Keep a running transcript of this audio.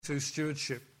to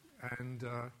stewardship, and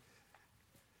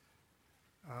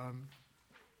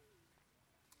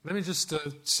let me just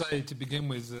say to begin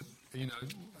with that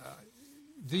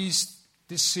this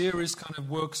series kind of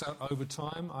works out over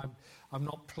time. I'm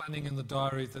not planning in the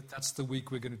diary that that's the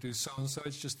week we're going to do so and so.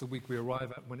 It's just the week we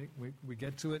arrive at when we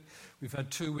get to it. We've had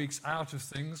 2 weeks out of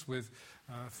things.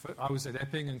 I was at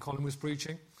Epping and Colin was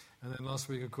preaching, and then last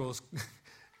week, of course,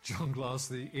 John Glass,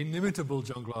 the inimitable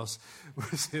John Glass,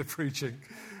 was here preaching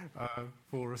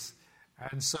for us.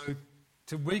 And so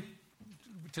today,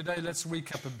 let's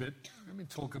recap a bit. Let me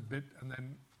talk a bit and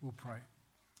then we'll pray.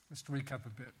 Let's recap a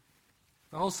bit.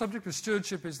 The whole subject of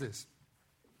stewardship is this.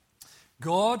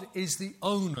 God is the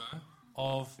owner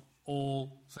of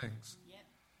all things. Yep.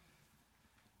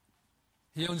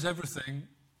 He owns everything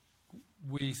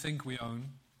we think we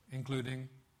own, including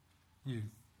you.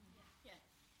 Yeah.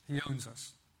 He owns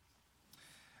us.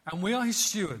 And we are his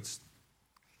stewards.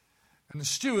 And the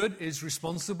steward is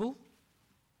responsible,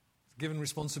 given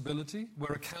responsibility.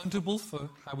 We're accountable for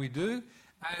how we do,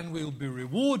 and we'll be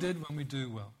rewarded when we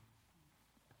do well.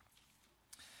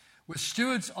 We're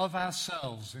stewards of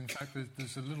ourselves. In fact,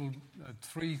 there's a little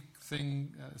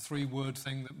three-word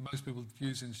thing that most people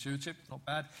use in stewardship. Not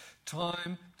bad.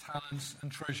 Time, talents,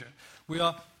 and treasure. We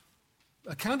are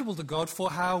accountable to God for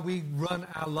how we run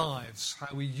our lives,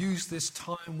 how we use this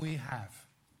time we have.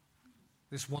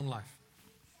 This one life.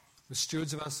 We're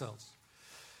stewards of ourselves.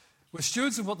 We're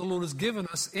stewards of what the Lord has given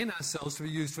us in ourselves to be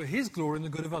used for his glory and the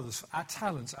good of others. Our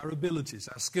talents, our abilities,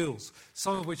 our skills,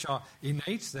 some of which are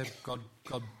innate. God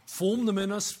formed them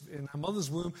in us in our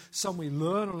mother's womb. Some we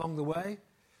learn along the way.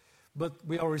 But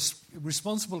we are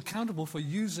responsible, accountable for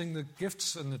using the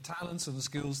gifts and the talents and the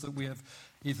skills that we have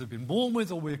either been born with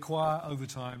or we acquire over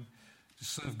time to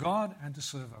serve God and to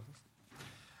serve others.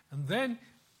 And then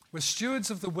we're stewards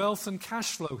of the wealth and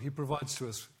cash flow he provides to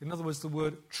us. In other words, the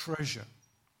word treasure.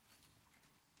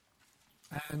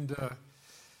 And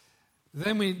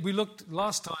then we looked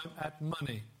last time at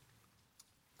money.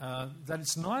 That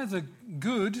it's neither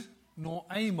good nor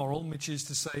amoral, which is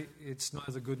to say it's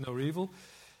neither good nor evil.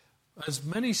 As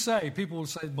many say, people will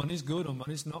say money's good or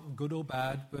money's not good or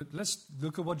bad, but let's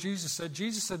look at what Jesus said.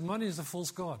 Jesus said money is a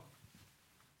false god.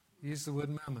 He used the word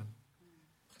mammon.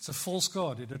 It's a false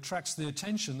god. It attracts the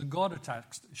attention that God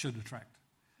should attract.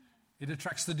 It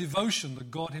attracts the devotion that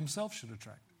God himself should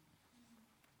attract.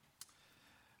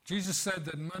 Jesus said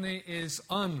that money is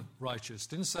unrighteous.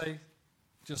 Didn't say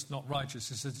just not righteous.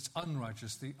 He said it's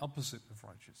unrighteous, the opposite of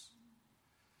righteous.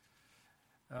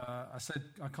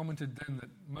 I commented then that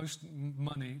most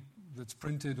money that's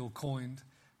printed or coined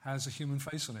has a human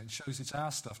face on it. It shows it's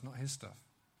our stuff, not his stuff.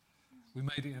 We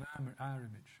made it in our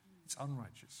image. It's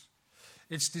unrighteous.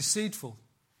 It's deceitful.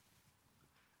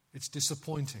 It's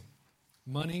disappointing.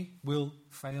 Money will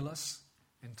fail us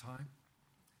in time,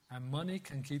 and money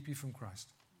can keep you from Christ.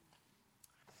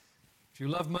 If you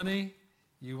love money,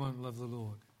 you won't love the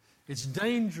Lord. It's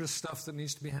dangerous stuff that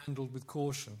needs to be handled with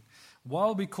caution.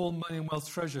 While we call money and wealth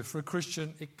treasure, for a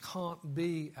Christian, it can't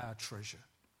be our treasure.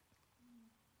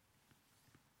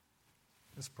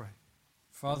 Let's pray.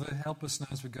 Father, help us now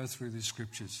as we go through these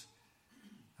scriptures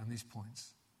and these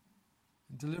points.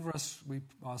 And deliver us, we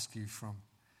ask you, from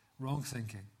wrong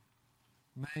thinking.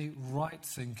 May right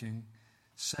thinking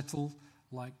settle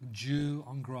like dew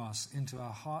on grass into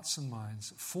our hearts and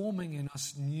minds, forming in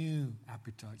us new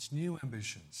appetites, new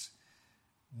ambitions,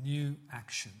 new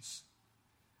actions,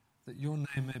 that your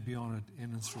name may be honored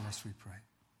in and through us, we pray.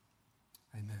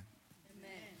 Amen.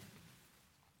 Amen.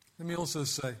 Let me also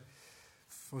say,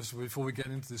 before we get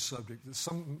into this subject,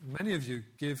 that many of you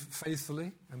give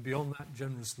faithfully and beyond that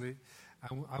generously,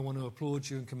 and I want to applaud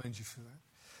you and commend you for that.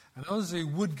 And others who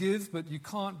would give, but you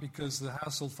can't because the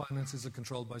household finances are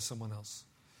controlled by someone else.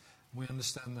 We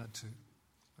understand that too.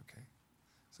 Okay,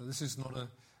 so this is not a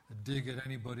dig at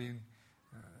anybody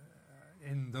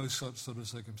in those sort of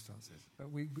circumstances.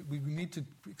 But we need to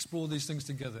explore these things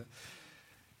together.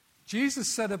 Jesus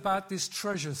said about this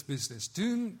treasures business,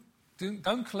 don't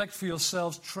collect for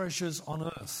yourselves treasures on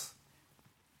earth.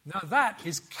 Now that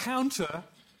is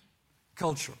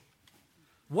counter-cultural.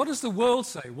 What does the world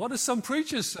say? What do some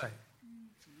preachers say?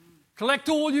 Collect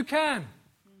all you can.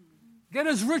 Get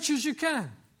as rich as you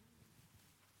can.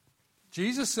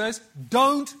 Jesus says,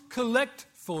 don't collect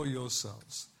for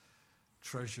yourselves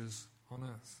treasures on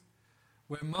earth,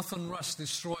 where moth and rust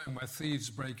destroy and where thieves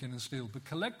break in and steal. But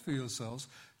collect for yourselves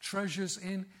treasures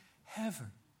in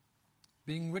heaven,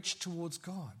 being rich towards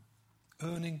God,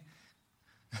 earning,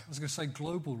 I was going to say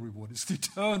global reward. It's the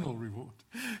eternal reward.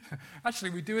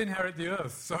 Actually, we do inherit the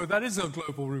earth, so that is a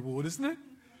global reward, isn't it?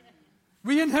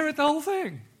 We inherit the whole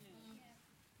thing.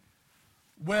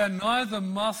 where neither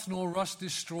moth nor rust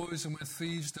destroys and where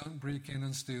thieves don't break in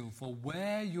and steal. For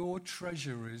where your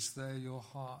treasure is, there your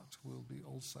heart will be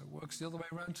also. Works the other way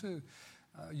around too.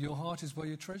 Your heart is where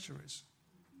your treasure is.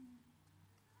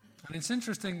 And it's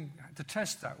interesting to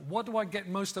test that. What do I get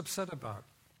most upset about?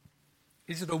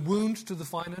 Is it a wound to the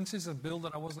finances, a bill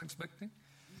that I wasn't expecting?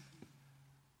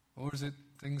 Or is it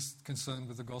things concerned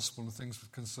with the gospel and things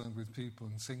concerned with people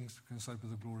and things concerned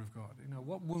with the glory of God? You know,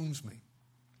 what wounds me?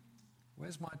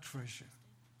 Where's my treasure?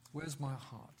 Where's my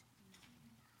heart?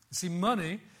 You see,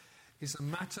 money is a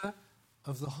matter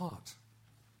of the heart.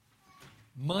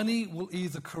 Money will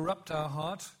either corrupt our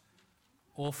heart,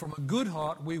 or from a good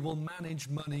heart we will manage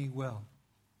money well.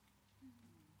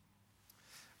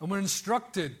 And we're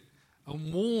instructed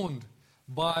and warned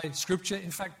by Scripture,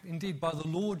 in fact, indeed by the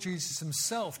Lord Jesus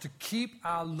himself, to keep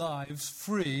our lives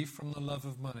free from the love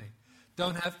of money.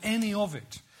 Don't have any of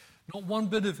it. Not one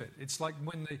bit of it. It's like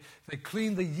when they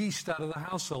clean the yeast out of the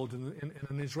household in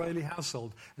an Israeli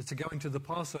household as to going to the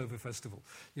Passover festival.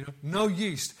 You know, no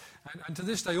yeast. And to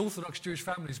this day, Orthodox Jewish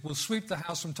families will sweep the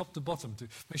house from top to bottom to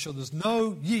make sure there's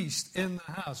no yeast in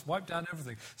the house. Wipe down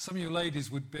everything. Some of you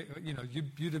ladies would be, you know,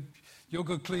 you're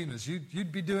good cleaners.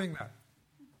 You'd be doing that.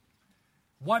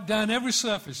 Wipe down every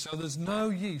surface so there's no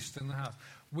yeast in the house.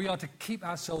 We are to keep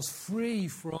ourselves free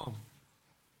from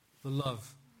the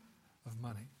love of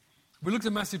money. We looked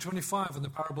at Matthew 25 and the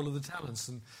parable of the talents,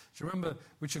 and do you remember,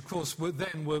 which of course were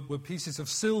pieces of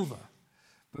silver.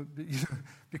 But you know,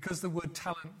 because the word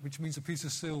talent, which means a piece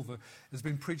of silver, has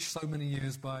been preached so many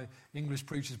years by English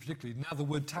preachers particularly, now the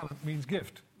word talent means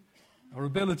gift or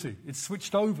ability. It's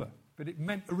switched over, but it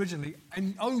meant originally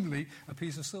and only a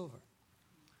piece of silver.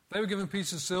 They were given a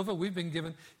piece of silver. We've been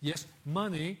given, yes,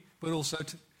 money, but also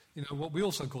what we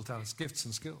also call talents, gifts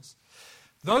and skills.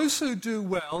 Those who do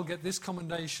well get this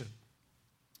commendation.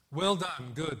 Well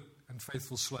done, good and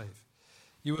faithful slave.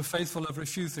 You were faithful over a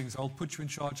few things. I'll put you in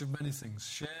charge of many things.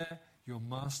 Share your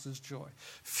master's joy.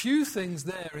 Few things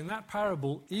there in that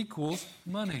parable equals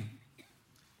money.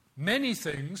 Many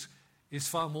things is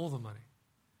far more than money.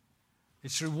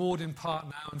 It's reward in part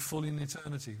now and full in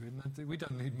eternity. We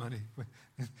don't need money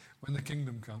when the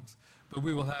kingdom comes. But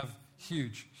we will have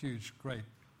huge, huge, great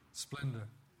splendor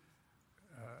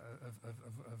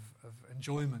of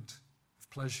enjoyment, of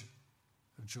pleasure,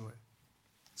 of joy.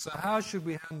 So how should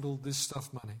we handle this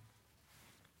stuff, money?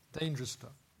 Dangerous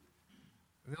stuff.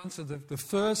 The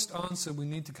first answer we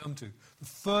need to come to, the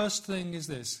first thing is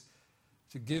this: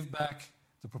 to give back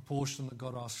the proportion that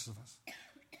God asks of us.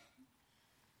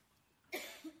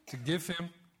 To give him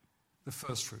the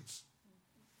first fruits.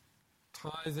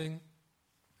 Tithing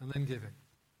and then giving.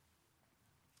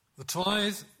 The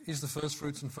tithe is the first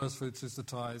fruits and first fruits is the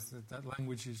tithe. That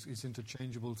language is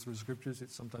interchangeable through scriptures.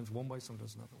 It's sometimes one way,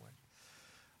 sometimes another way.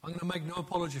 I'm going to make no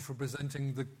apology for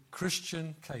presenting the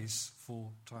Christian case for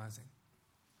tithing.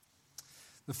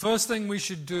 The first thing we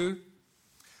should do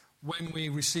when we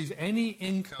receive any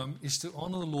income is to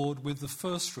honor the Lord with the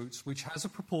first fruits, which has a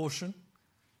proportion.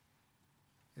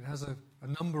 It has a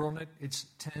number on it. It's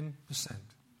 10%,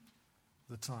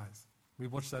 the tithe. We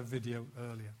watched that video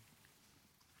earlier.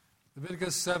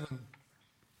 Leviticus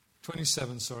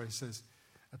 27 says,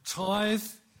 a tithe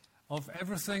of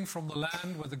everything from the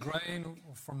land, whether grain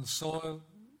or from the soil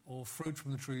or fruit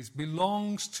from the trees,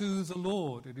 belongs to the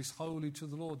Lord. It is holy to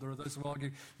the Lord. There are those who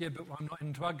argue, yeah, but I'm not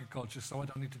into agriculture, so I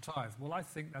don't need to tithe. Well, I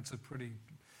think that's a pretty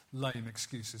lame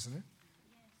excuse, isn't it?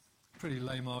 Yes. Pretty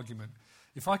lame argument.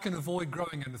 If I can avoid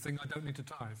growing anything, I don't need to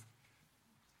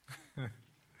tithe.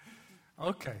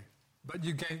 Okay, but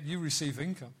you receive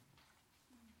income.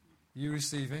 You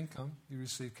receive income, you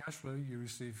receive cash flow, you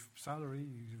receive salary,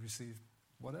 you receive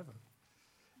whatever.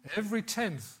 Every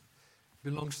tenth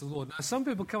belongs to the Lord. Now, some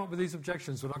people come up with these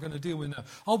objections, which I'm going to deal with now.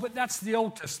 Oh, but that's the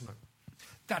Old Testament.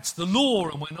 That's the law,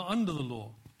 and we're not under the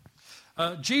law.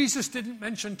 Jesus didn't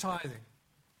mention tithing.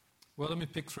 Well, let me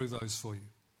pick through those for you.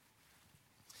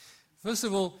 First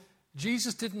of all,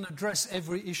 Jesus didn't address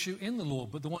every issue in the law,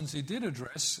 but the ones he did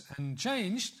address and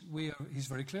changed, he's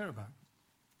very clear about.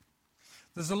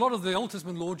 There's a lot of the Old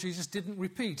Testament law Jesus didn't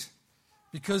repeat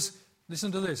because,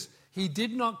 listen to this, he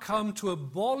did not come to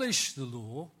abolish the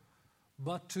law,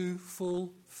 but to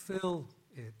fulfill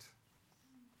it.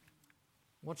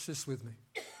 Watch this with me.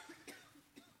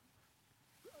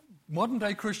 Modern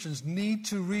day Christians need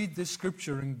to read this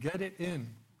scripture and get it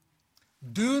in.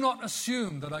 Do not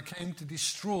assume that I came to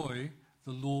destroy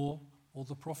the law or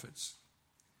the prophets.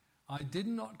 I did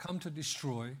not come to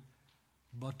destroy,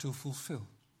 but to fulfill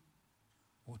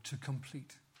or to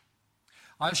complete.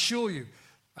 I assure you,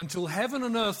 until heaven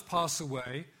and earth pass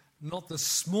away, not the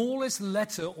smallest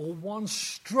letter or one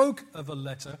stroke of a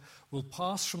letter will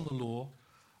pass from the law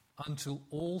until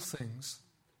all things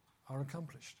are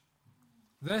accomplished.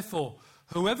 Therefore,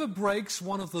 whoever breaks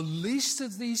one of the least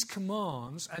of these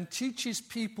commands and teaches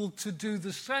people to do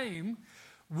the same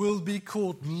will be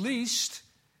called least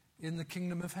in the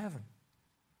kingdom of heaven.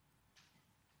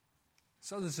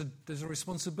 So there's a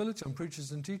responsibility on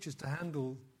preachers and teachers to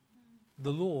handle the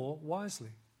law wisely.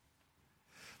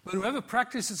 But whoever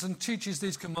practices and teaches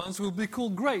these commands will be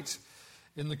called great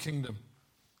in the kingdom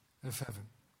of heaven.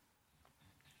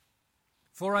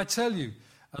 For I tell you,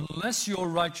 unless your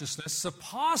righteousness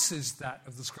surpasses that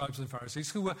of the scribes and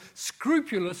Pharisees, who were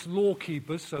scrupulous law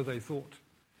keepers, so they thought,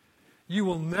 you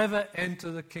will never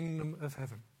enter the kingdom of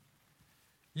heaven.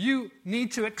 You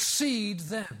need to exceed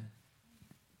them.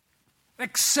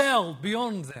 Excel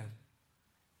beyond them.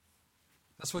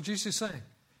 That's what Jesus is saying.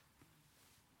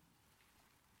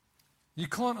 You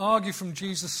can't argue from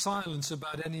Jesus' silence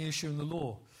about any issue in the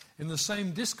law. In the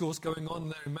same discourse going on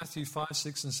there in Matthew 5,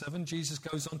 6 and 7, Jesus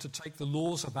goes on to take the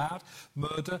laws about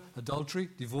murder, adultery,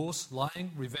 divorce,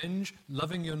 lying, revenge,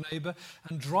 loving your neighbor,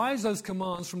 and drives those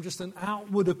commands from just an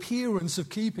outward appearance of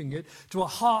keeping it to a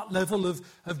heart level of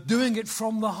doing it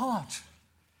from the heart.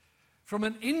 From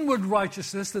an inward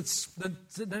righteousness that's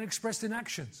then expressed in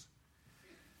actions.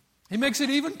 He makes it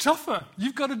even tougher.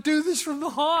 You've got to do this from the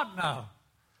heart now.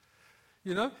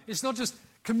 You know, it's not just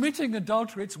committing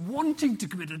adultery, it's wanting to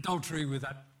commit adultery with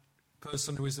that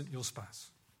person who isn't your spouse.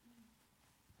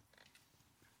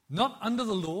 Not under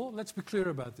the law, let's be clear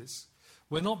about this.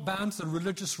 We're not bound to the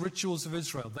religious rituals of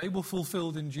Israel. They were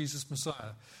fulfilled in Jesus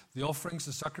Messiah. The offerings,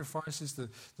 the sacrifices, the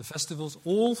festivals,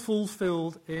 all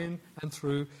fulfilled in and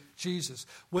through Jesus.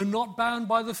 We're not bound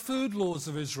by the food laws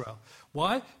of Israel.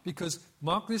 Why? Because,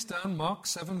 mark this down, Mark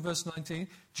 7 verse 19,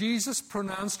 Jesus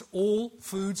pronounced all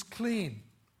foods clean.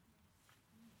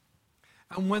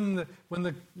 And when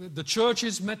the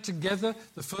churches met together,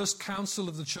 the first council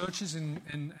of the churches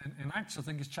in Acts, I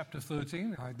think it's chapter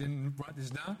 13, I didn't write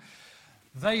this down,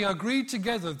 they agreed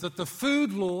together that the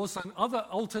food laws and other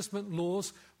Old Testament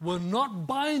laws were not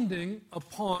binding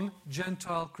upon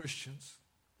Gentile Christians.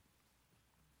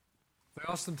 They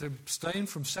asked them to abstain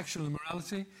from sexual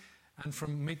immorality and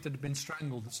from meat that had been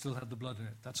strangled that still had the blood in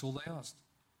it. That's all they asked.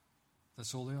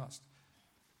 That's all they asked.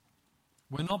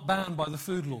 We're not bound by the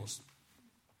food laws.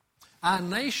 Our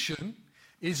nation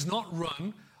is not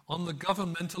run on the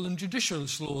governmental and judicial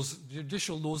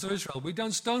laws of Israel. We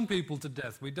don't stone people to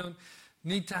death. We don't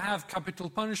need to have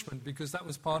capital punishment because that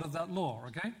was part of that law,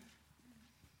 okay?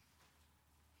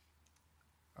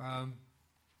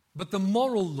 But the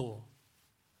moral law,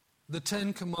 the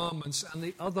Ten Commandments and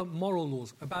the other moral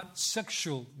laws about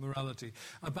sexual morality,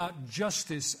 about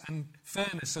justice and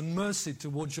fairness and mercy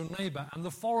towards your neighbor and the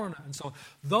foreigner and so on,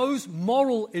 those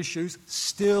moral issues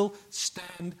still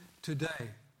stand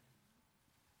today.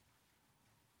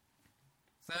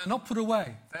 They are not put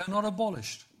away. They are not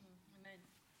abolished.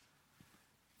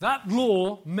 That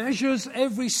law measures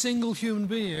every single human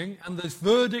being, and the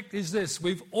verdict is this: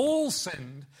 we've all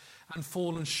sinned and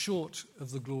fallen short of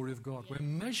the glory of God. We're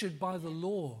measured by the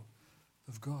law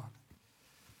of God.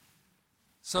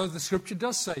 So the scripture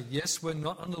does say, yes, we're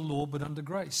not under law, but under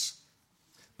grace.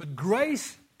 But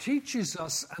grace teaches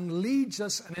us and leads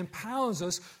us and empowers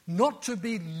us not to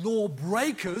be law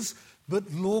breakers,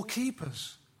 but law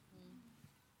keepers.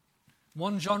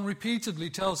 1 John repeatedly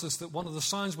tells us that one of the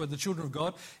signs we're the children of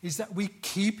God is that we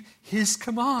keep His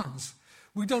commands.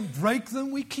 We don't break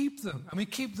them, we keep them. And we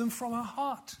keep them from our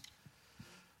heart.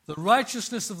 The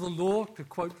righteousness of the law, to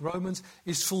quote Romans,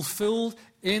 is fulfilled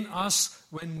in us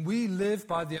when we live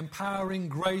by the empowering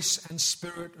grace and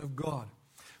Spirit of God.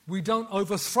 We don't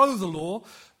overthrow the law.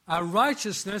 Our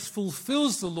righteousness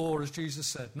fulfills the law, as Jesus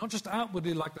said, not just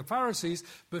outwardly like the Pharisees,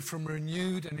 but from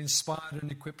renewed and inspired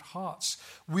and equipped hearts.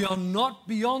 We are not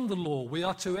beyond the law. We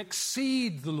are to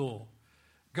exceed the law.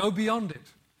 Go beyond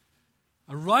it.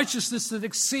 A righteousness that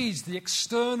exceeds the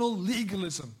external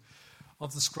legalism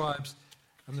of the scribes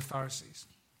and the Pharisees.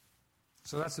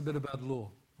 So that's a bit about law,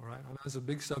 all right? I know it's a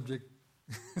big subject.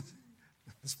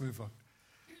 Let's move on.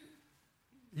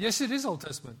 Yes, it is Old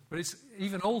Testament, but it's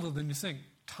even older than you think.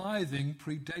 Tithing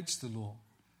predates the law.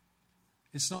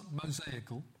 It's not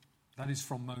Mosaical. That is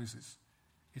from Moses.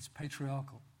 It's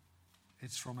patriarchal.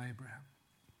 It's from Abraham.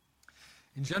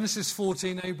 In Genesis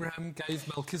 14, Abraham gave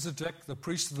Melchizedek, the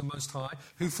priest of the Most High,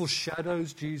 who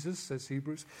foreshadows Jesus, says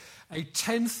Hebrews, a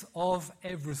tenth of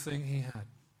everything he had.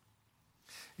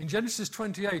 In Genesis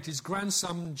 28, his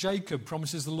grandson Jacob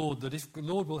promises the Lord that if the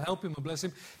Lord will help him and bless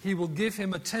him, he will give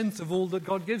him a tenth of all that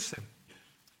God gives him.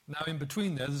 Now in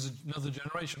between there's another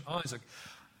generation, Isaac.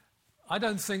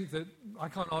 I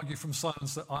can't argue from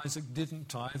silence that Isaac didn't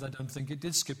tithe. I don't think it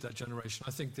did skip that generation.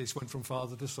 I think this went from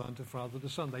father to son to father to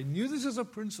son. They knew this as a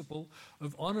principle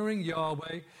of honoring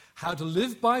Yahweh, how to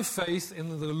live by faith in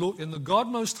the God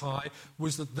Most High,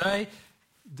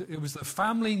 it was the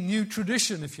family new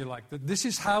tradition, if you like, that this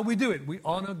is how we do it. We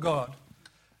honor God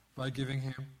by giving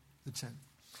him the tenth.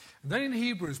 And then in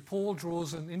Hebrews, Paul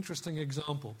draws an interesting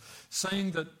example,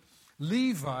 saying that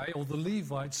Levi, or the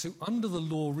Levites, who under the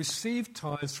law received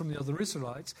tithes from the other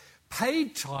Israelites,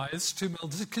 paid tithes to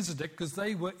Melchizedek because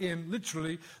they were in,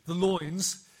 literally, the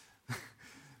loins,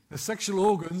 the sexual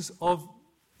organs of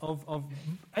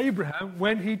Abraham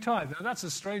when he tithed. Now, that's a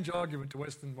strange argument to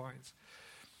Western minds.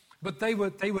 But they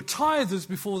were tithers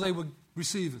before they were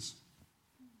receivers,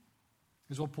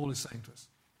 is what Paul is saying to us.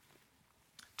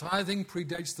 Tithing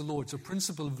predates the law. It's a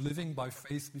principle of living by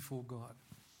faith before God.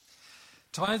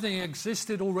 Tithing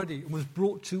existed already and was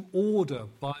brought to order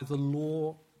by the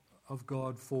law of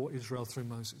God for Israel through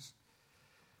Moses.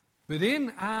 But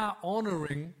in our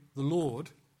honoring the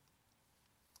Lord,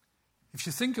 if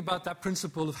you think about that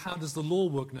principle of how does the law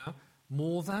work now,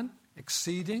 more than,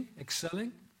 exceeding,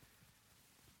 excelling,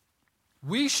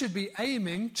 we should be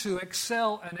aiming to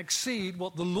excel and exceed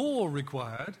what the law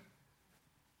required,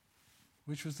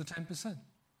 which was the 10%.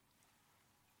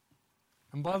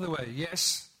 And by the way,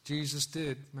 yes, Jesus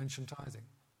did mention tithing.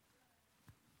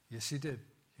 Yes, he did.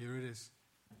 Here it is.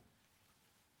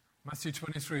 Matthew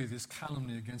 23, this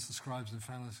calumny against the scribes and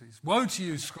Pharisees. Woe to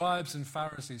you, scribes and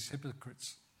Pharisees,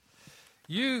 hypocrites.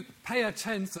 You pay a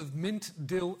tenth of mint,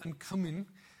 dill, and cumin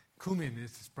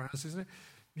is pronounced, isn't it?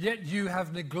 Yet you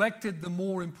have neglected the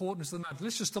more important of the matter.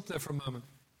 Let's just stop there for a moment.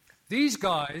 These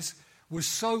guys were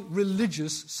so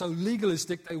religious, so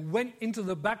legalistic, they went into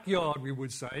the backyard, we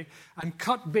would say, and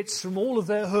cut bits from all of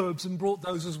their herbs and brought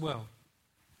those as well.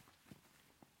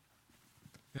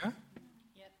 Yeah?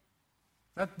 Yep.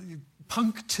 That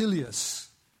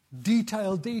punctilious,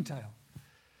 detail.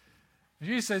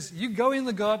 Jesus says, you go in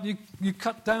the garden, you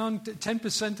cut down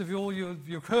 10% of all your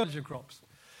herbs, your crops,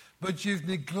 but you've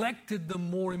neglected the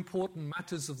more important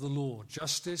matters of the law,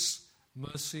 justice,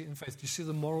 mercy, and faith. Do you see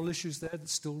the moral issues there that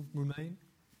still remain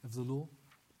of the law?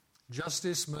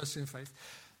 Justice, mercy, and faith.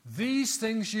 These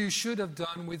things you should have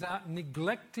done without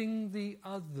neglecting the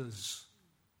others.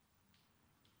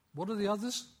 What are the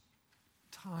others?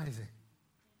 Tithing.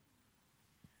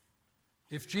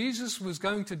 If Jesus was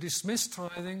going to dismiss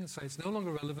tithing and say it's no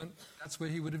longer relevant, that's where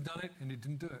he would have done it, and he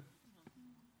didn't do it.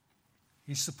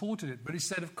 He supported it, but he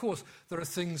said, of course, there are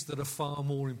things that are far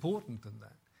more important than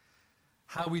that.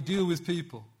 How we deal with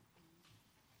people,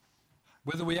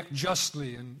 whether we act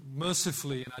justly and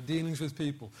mercifully in our dealings with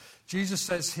people. Jesus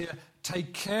says here,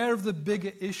 take care of the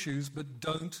bigger issues, but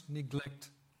don't neglect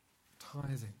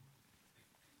tithing.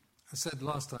 I said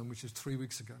last time, which is 3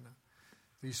 weeks ago now,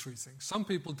 these three things. Some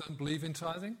people don't believe in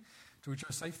tithing, to which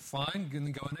I say, fine,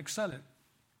 then go and excel it.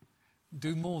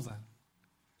 Do more than.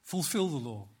 Fulfill the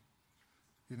law.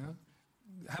 You know?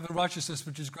 Have a righteousness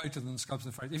which is greater than the scribes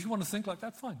and Pharisees. If you want to think like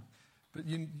that, fine. But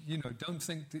you don't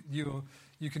think that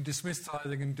you can dismiss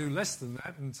tithing and do less than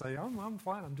that and say, I'm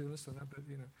fine, I'm doing less than that. But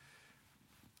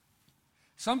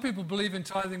some people believe in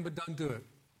tithing but don't do it,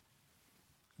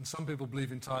 and some people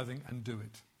believe in tithing and do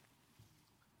it.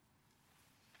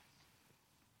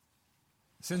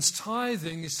 Since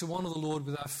tithing is to honour the Lord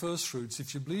with our first fruits,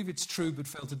 if you believe it's true but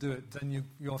fail to do it, then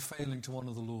you are failing to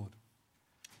honour the Lord.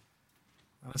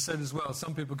 And I said as well,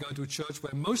 some people go to a church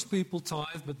where most people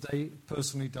tithe, but they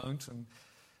personally don't. And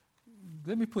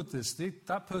let me put this,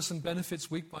 that person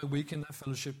benefits week by week in that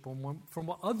fellowship from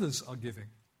what others are giving,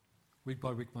 week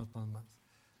by week, month by month.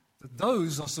 That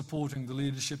those are supporting the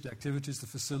leadership, the activities, the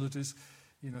facilities.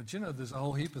 Do you know there's a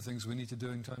whole heap of things we need to do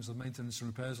in terms of maintenance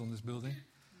and repairs on this building.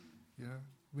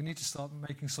 We need to start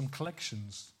making some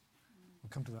collections. We'll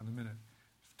come to that in a minute,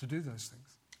 to do those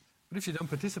things. But if you don't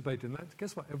participate in that,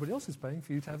 guess what? Everybody else is paying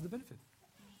for you to have the benefit.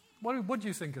 What do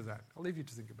you think of that? I'll leave you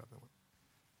to think about that one.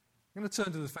 I'm going to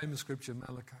turn to the famous scripture,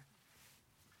 Malachi.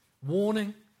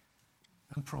 Warning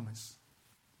and promise.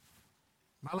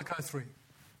 Malachi 3.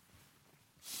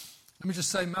 Let me just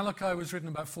say, Malachi was written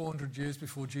about 400 years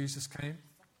before Jesus came.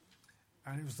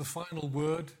 And it was the final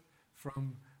word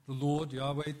from the Lord,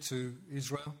 Yahweh, to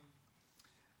Israel.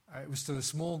 It was to a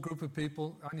small group of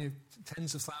people. Only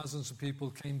tens of thousands of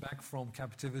people came back from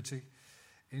captivity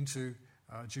into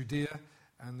Judea,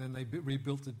 and then they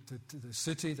rebuilt the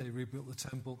city, they rebuilt the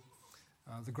temple.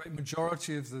 The great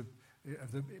majority of the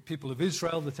people of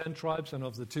Israel, the 10 tribes, and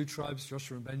of the 2 tribes,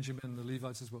 Joshua and Benjamin, and the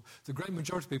Levites as well, the great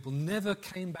majority of people never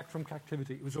came back from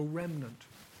captivity. It was a remnant.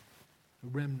 A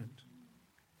remnant.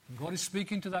 And God is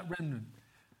speaking to that remnant.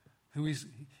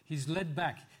 he's led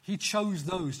back. He chose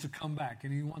those to come back,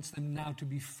 and he wants them now to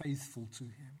be faithful to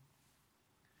him.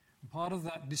 And part of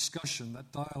that discussion,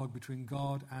 that dialogue between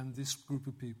God and this group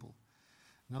of people,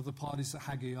 another part is the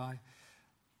Haggai.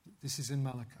 This is in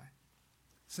Malachi.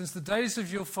 Since the days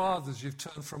of your fathers you've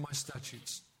turned from my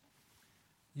statutes.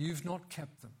 You've not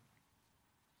kept them.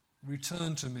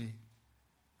 Return to me,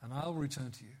 and I'll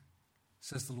return to you,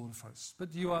 says the Lord of hosts.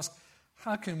 But you ask,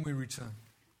 how can we return?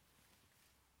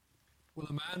 Will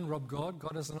a man rob God?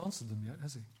 God hasn't answered them yet,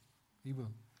 has he? He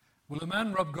will. Will a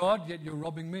man rob God, yet you're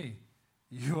robbing me?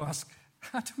 You ask,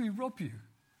 how do we rob you?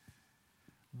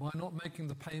 By not making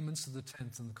the payments of the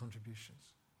tenth and the contributions.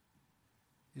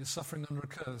 You're suffering under a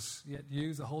curse, yet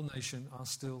you, the whole nation, are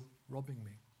still robbing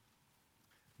me.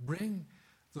 Bring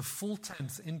the full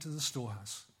tenth into the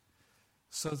storehouse,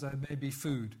 so there may be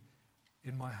food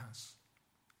in my house.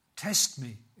 Test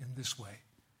me in this way,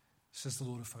 says the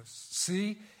Lord of hosts.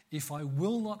 See if I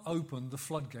will not open the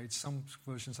floodgates, some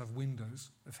versions have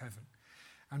windows of heaven,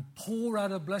 and pour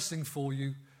out a blessing for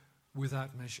you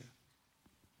without measure.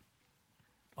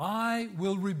 I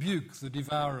will rebuke the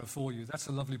devourer for you. That's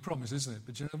a lovely promise, isn't it?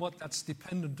 But you know what? That's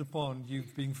dependent upon you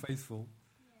being faithful,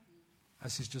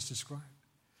 as he's just described.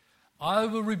 I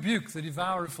will rebuke the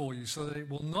devourer for you, so that it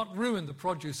will not ruin the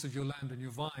produce of your land, and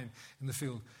your vine in the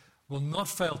field will not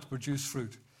fail to produce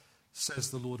fruit,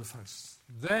 says the Lord of hosts.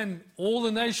 Then all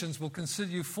the nations will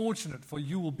consider you fortunate, for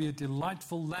you will be a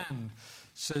delightful land,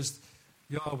 says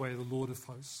Yahweh, the Lord of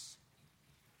hosts.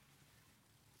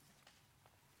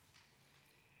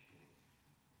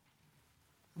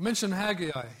 I mentioned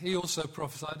Haggai. He also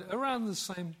prophesied around the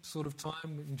same sort of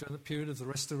time, during the period of the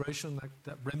restoration,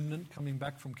 that remnant coming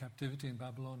back from captivity in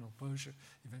Babylon or Persia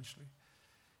eventually.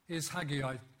 Here's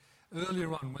Haggai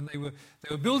earlier on, when they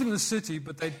were building the city,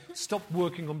 but they stopped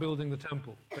working on building the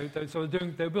temple. So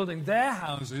they were building their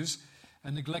houses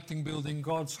and neglecting building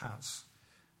God's house.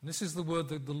 And this is the word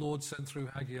that the Lord sent through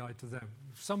Haggai to them,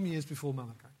 some years before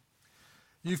Malachi.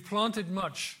 You've planted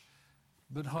much,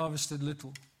 but harvested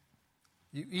little.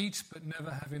 You eat, but never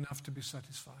have enough to be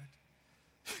satisfied.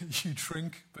 You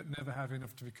drink, but never have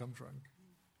enough to become drunk.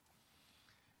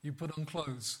 You put on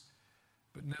clothes,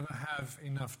 but never have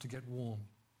enough to get warm.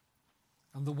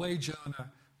 And the wage earner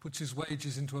puts his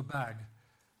wages into a bag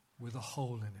with a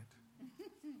hole in it.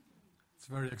 It's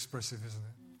very expressive, isn't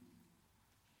it?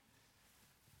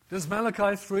 Does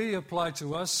Malachi 3 apply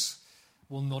to us?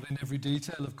 Well, not in every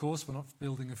detail, of course. We're not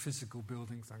building a physical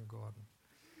building, thank God.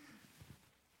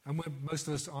 And most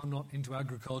of us are not into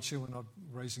agriculture. We're not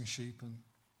raising sheep and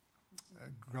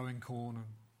growing corn.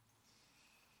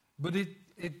 But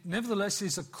it nevertheless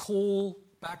is a call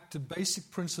back to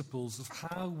basic principles of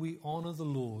how we honor the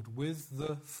Lord with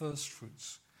the first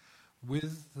fruits,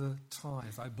 with the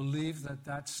tithe. I believe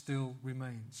that still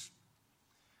remains.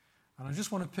 And I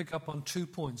just want to pick up on 2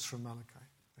 points from Malachi.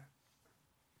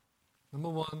 Number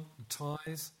one, the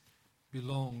tithe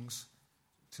belongs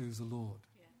to the Lord.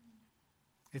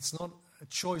 It's not a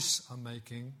choice I'm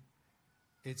making,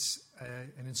 it's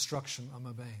an instruction I'm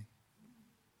obeying.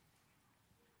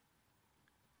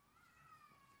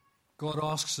 God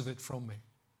asks of it from me.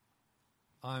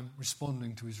 I'm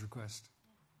responding to his request.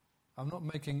 I'm not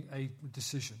making a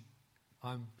decision.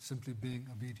 I'm simply being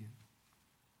obedient.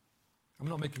 I'm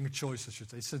not making a choice, I should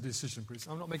say. It's a decision, please.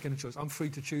 I'm not making a choice. I'm free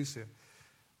to choose here.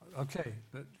 Okay,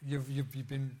 but you've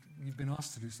been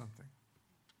asked to do something.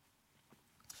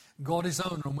 God is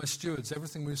owner and we're stewards.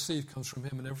 Everything we receive comes from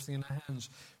him, and everything in our hands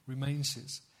remains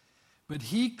his. But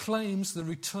he claims the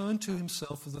return to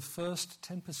himself of the first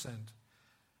 10%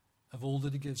 of all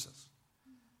that he gives us.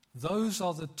 Those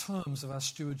are the terms of our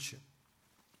stewardship.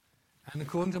 And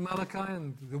according to Malachi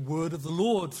and the word of the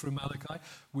Lord through Malachi,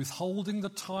 withholding the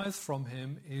tithe from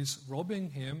him is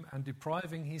robbing him and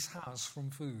depriving his house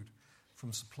from food,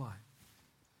 from supply.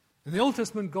 In the Old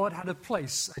Testament, God had a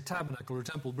place, a tabernacle or a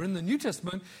temple. But in the New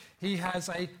Testament, he has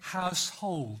a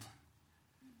household.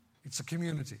 It's a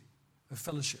community, a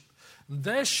fellowship. And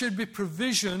there should be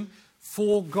provision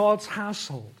for God's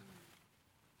household.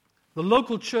 The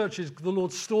local church is the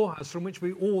Lord's storehouse from which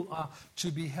we all are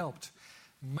to be helped.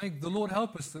 May the Lord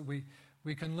help us that we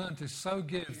can learn to so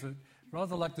give that,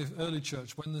 rather like the early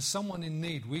church, when there's someone in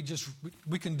need, we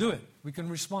can do it. We can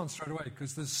respond straight away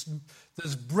because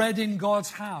there's bread in God's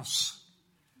house.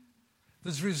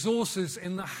 There's resources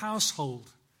in the household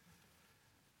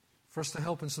for us to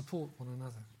help and support one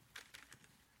another.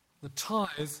 The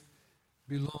tithe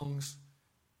belongs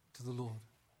to the Lord.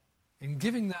 In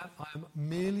giving that, I am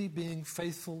merely being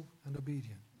faithful and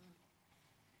obedient.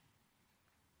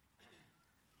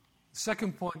 The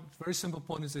second point, very simple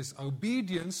point, is this.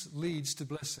 Obedience leads to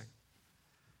blessing.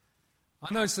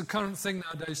 I know it's the current thing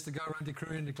nowadays to go around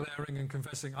decreeing, declaring and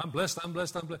confessing, I'm blessed, I'm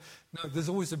blessed, I'm blessed. No, there's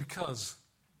always a because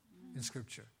in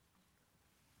Scripture.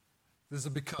 There's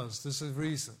a because, there's a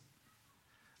reason.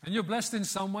 And you're blessed in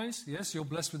some ways. Yes, you're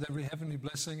blessed with every heavenly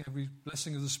blessing, every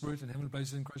blessing of the Spirit and heavenly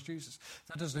blessing in Christ Jesus.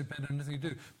 That doesn't depend on anything you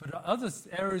do. But other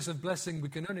areas of blessing we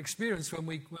can only experience when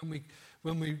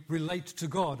we relate to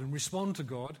God and respond to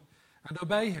God and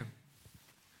obey Him.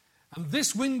 And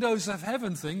this windows of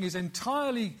heaven thing is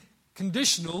entirely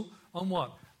conditional on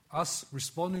what? Us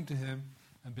responding to Him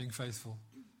and being faithful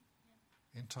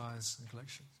in tithes and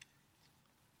collections.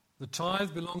 The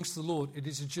tithe belongs to the Lord. It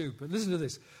is a due. But listen to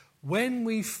this. When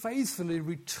we faithfully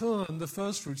return the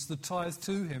first fruits, the tithe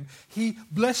to Him, He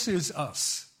blesses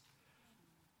us.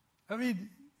 I mean,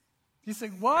 you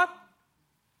think, what?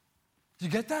 Do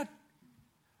you get that?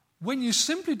 When you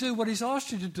simply do what He's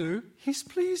asked you to do, He's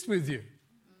pleased with you.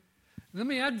 Let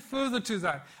me add further to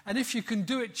that. And if you can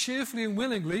do it cheerfully and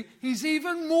willingly, He's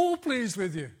even more pleased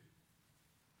with you.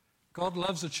 God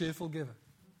loves a cheerful giver.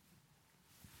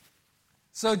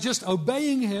 So just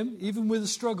obeying Him, even with a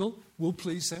struggle, will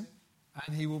please Him,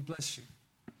 and He will bless you.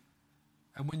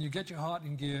 And when you get your heart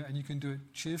in gear and you can do it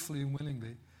cheerfully and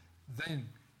willingly, then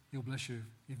He'll bless you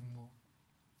even more.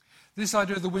 This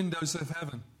idea of the windows of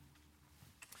heaven.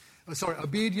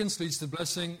 Obedience leads to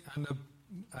blessing,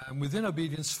 and within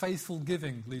obedience, faithful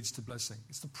giving leads to blessing.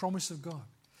 It's the promise of God.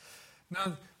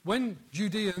 Now, when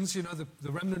Judeans,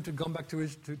 the remnant had gone back to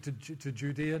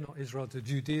Judea, not Israel, to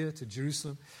Judea, to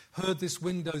Jerusalem, heard this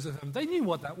windows of heaven, they knew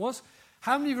what that was.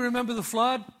 How many of you remember the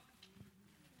flood?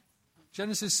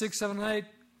 Genesis 6, 7, and 8.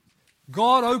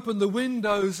 God opened the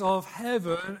windows of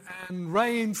heaven and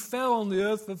rain fell on the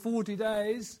earth for 40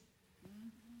 days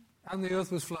and the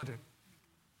earth was flooded.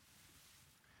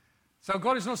 So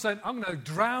God is not saying, I'm going to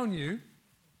drown you,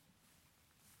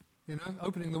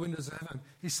 opening the windows of heaven.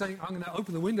 He's saying, I'm going to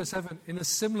open the windows of heaven in a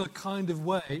similar kind of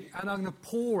way, and I'm going to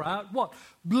pour out what?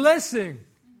 Blessing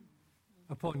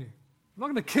upon you. I'm not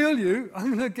going to kill you,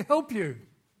 I'm going to help you.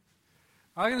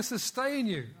 I'm going to sustain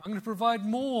you. I'm going to provide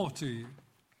more to you.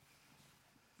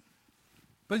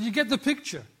 But you get the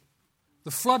picture.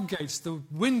 The floodgates, the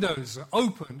windows are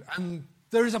opened, and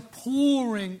there is a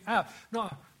pouring out.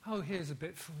 No, here's a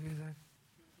bit for you then.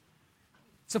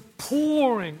 It's a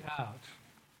pouring out.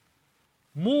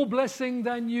 More blessing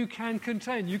than you can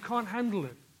contain. You can't handle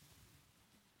it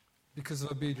because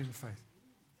of obedient faith.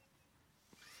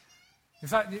 In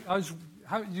fact,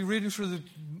 you reading through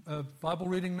the Bible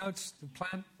reading notes, the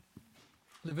plan?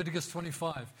 Leviticus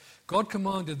 25. God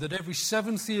commanded that every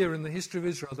 7th year in the history of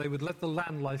Israel, they would let the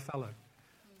land lie fallow.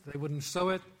 They wouldn't sow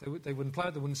it, they wouldn't plow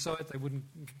it, they wouldn't sow it, they wouldn't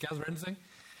gather anything.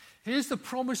 Here's the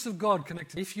promise of God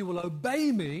connected. If you will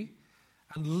obey me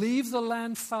and leave the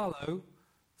land fallow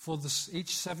for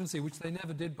each 7th year, which they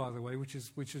never did, by the way, which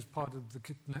is part of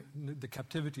the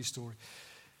captivity story.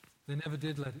 They never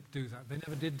did let it do that. They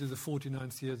never did do the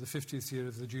 49th year, the 50th year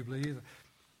of the Jubilee either.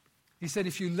 He said,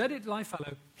 if you let it lie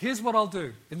fallow, here's what I'll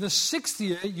do. In the 6th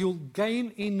year, you'll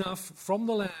gain enough from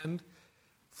the land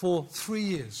for 3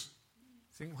 years.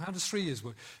 Think, how does 3 years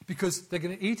work? Because they're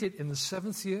going to eat it in the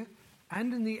 7th year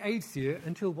and in the 8th year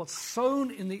until what's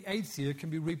sown in the 8th year can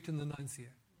be reaped in the 9th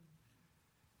year.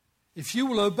 If you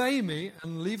will obey me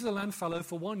and leave the land fallow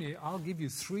for 1 year, I'll give you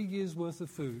 3 years' worth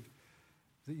of food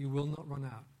that you will not run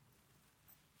out.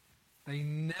 They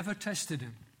never tested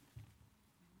him.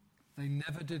 They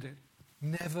never did it.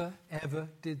 Never, ever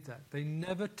did that. They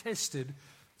never tested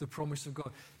the promise of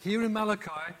God. Here in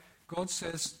Malachi, God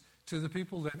says to the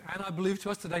people then, and I believe to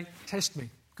us today, test me.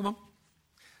 Come on.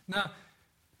 Now,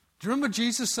 do you remember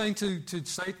Jesus saying to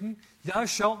Satan, thou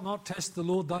shalt not test the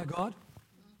Lord thy God?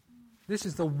 This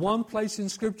is the one place in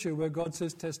Scripture where God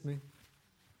says, test me.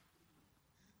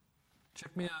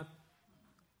 Check me out.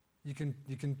 You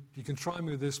can try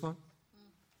me with this one.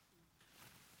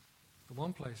 The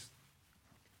one place.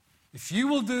 If you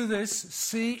will do this,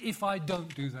 see if I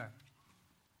don't do that.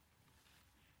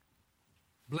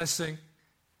 Blessing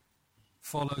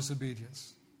follows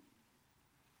obedience.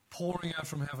 Pouring out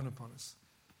from heaven upon us.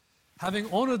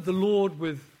 Having honoured the Lord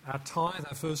with our tithe,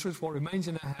 our first fruits, what remains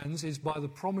in our hands is by the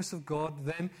promise of God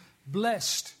then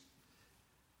blessed.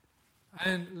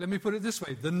 And let me put it this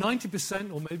way, the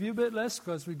 90%, or maybe a bit less,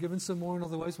 because we've given some more in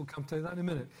other ways, we'll come to that in a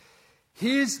minute.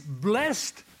 His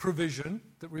blessed provision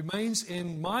that remains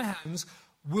in my hands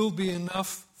will be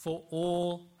enough for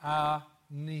all our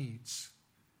needs.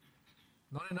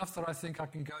 Not enough that I think I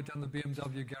can go down the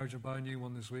BMW garage and buy a new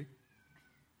one this week.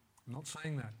 I'm not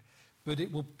saying that. But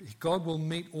God will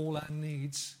meet all our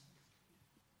needs.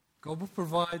 God will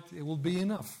provide, it will be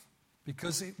enough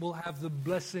because it will have the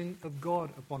blessing of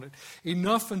God upon it.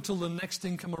 Enough until the next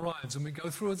income arrives, and we go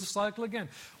through the cycle again,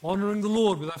 honouring the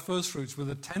Lord with our first fruits, with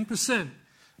a 10%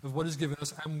 of what He's given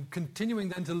us, and continuing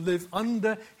then to live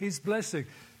under His blessing.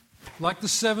 Like the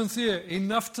 7th year,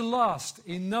 enough to last,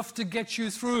 enough to get you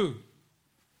through.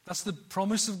 That's the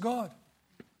promise of God.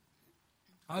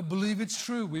 I believe it's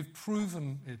true. We've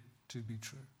proven it to be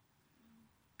true.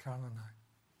 Carol and I.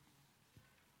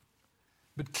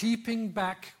 But keeping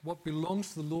back what belongs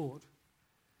to the Lord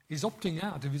is opting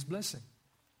out of His blessing.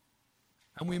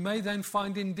 And we may then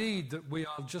find indeed that we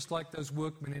are just like those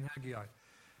workmen in Haggai,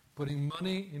 putting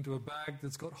money into a bag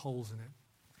that's got holes in it.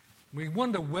 We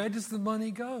wonder, where does the money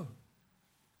go?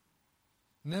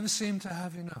 Never seem to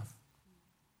have enough.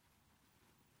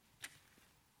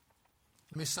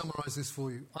 Let me summarize this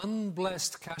for you.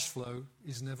 Unblessed cash flow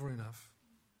is never enough.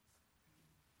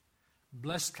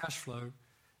 Blessed cash flow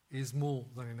is more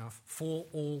than enough for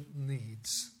all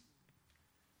needs,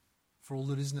 for all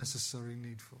that is necessary and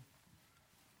needful.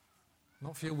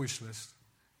 Not for your wish list,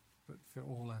 but for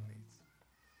all our needs.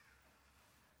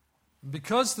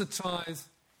 Because the tithe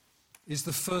is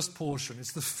the first portion,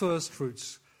 it's the first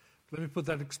fruits. Let me put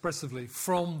that expressively,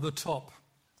 from the top.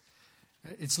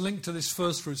 It's linked to this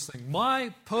first fruits thing.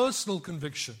 My personal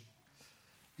conviction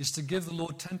is to give the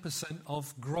Lord 10%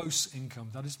 of gross income.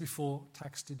 That is before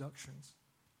tax deductions.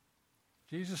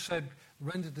 Jesus said,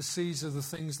 render to Caesar the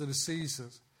things that are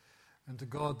Caesar's, and to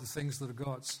God the things that are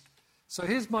God's. So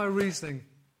here's my reasoning.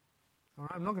 All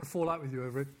right, I'm not going to fall out with you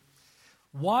over it.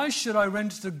 Why should I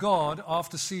render to God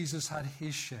after Caesar's had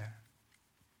his share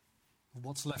of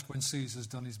what's left when Caesar's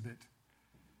done his bit?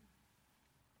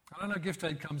 I don't know if gift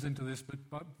aid comes into this,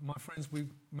 but my friends, we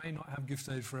may not have gift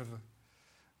aid forever.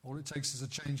 All it takes is a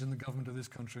change in the government of this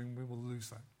country and we will lose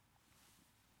that.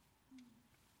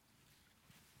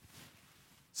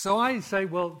 So I say,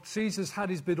 well, Caesar's had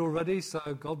his bid already, so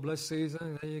God bless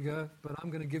Caesar, there you go. But I'm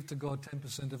going to give to God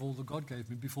 10% of all that God gave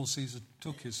me before Caesar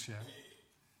took his share,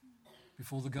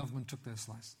 before the government took their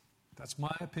slice. That's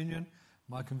my opinion,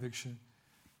 my conviction,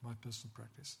 my personal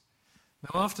practice.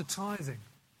 Now, after tithing,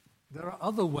 there are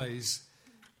other ways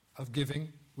of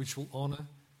giving which will honour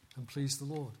and please the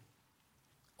Lord.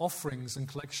 Offerings and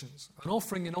collections. An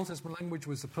offering in Old Testament language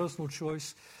was a personal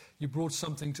choice. You brought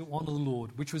something to honour the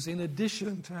Lord, which was in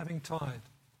addition to having tithe.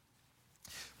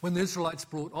 When the Israelites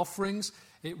brought offerings,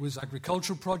 it was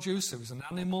agricultural produce, it was an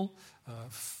animal,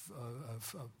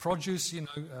 produce,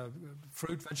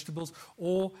 fruit, vegetables,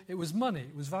 or it was money,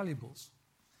 it was valuables.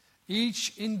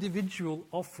 Each individual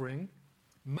offering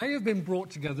may have been brought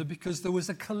together because there was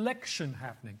a collection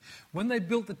happening. When they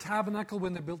built the tabernacle,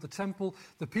 when they built the temple,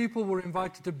 the people were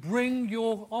invited to bring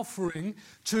your offering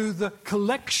to the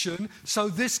collection so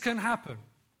this can happen.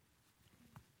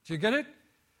 Do you get it?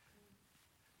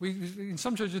 In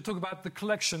some churches, we talk about the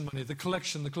collection money, the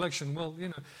collection. Well,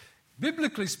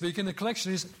 biblically speaking, the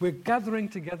collection is we're gathering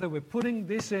together, we're putting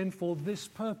this in for this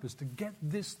purpose, to get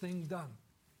this thing done.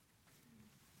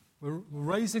 We're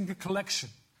raising a collection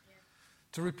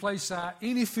to replace our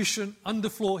inefficient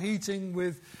underfloor heating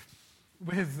with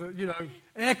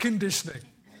air conditioning.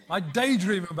 I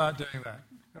daydream about doing that.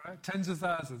 All right? Tens of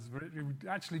thousands. But it would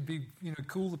actually be,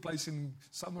 cool the place in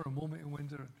summer and warm it in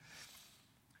winter.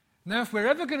 Now, if we're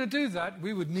ever going to do that,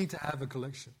 we would need to have a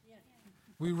collection.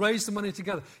 We raise the money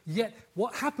together. Yet,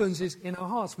 what happens is, in our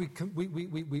hearts, we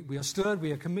are stirred,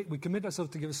 we commit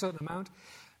ourselves to give a certain amount.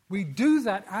 We do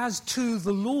that as to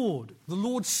the Lord. The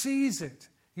Lord sees it.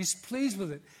 He's pleased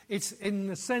with it. It's, in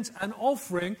a sense, an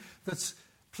offering that's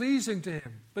pleasing to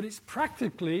Him. But it's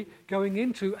practically going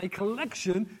into a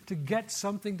collection to get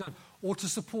something done, or to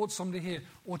support somebody here,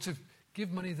 or to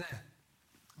give money there.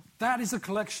 That is a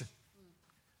collection.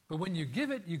 But when you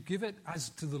give it as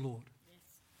to the Lord.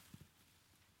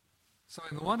 So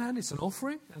on the one hand, it's an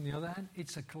offering, and on the other hand,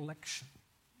 it's a collection.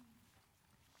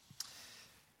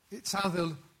 It's how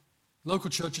the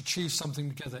local church achieves something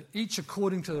together, each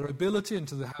according to their ability and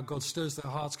to how God stirs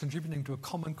their hearts, contributing to a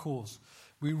common cause.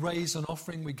 We raise an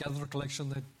offering, we gather a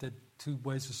collection. They're two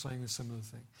ways of saying a similar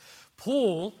thing.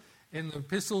 Paul, in the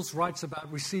epistles, writes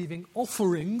about receiving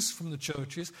offerings from the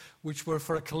churches, which were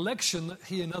for a collection that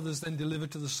he and others then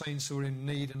delivered to the saints who were in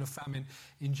need in a famine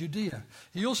in Judea.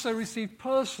 He also received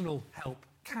personal help,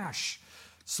 cash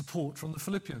support from the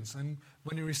Philippians. And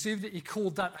when he received it, he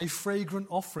called that a fragrant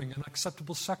offering, an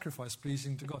acceptable sacrifice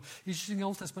pleasing to God. He's using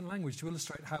Old Testament language to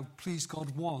illustrate how pleased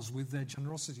God was with their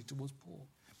generosity towards Paul.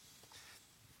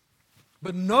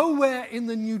 But nowhere in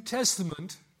the New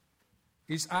Testament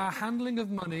is our handling of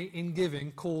money in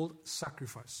giving called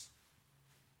sacrifice.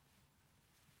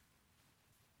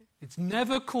 It's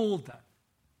never called that.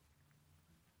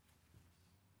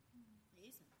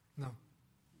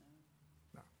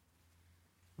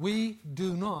 We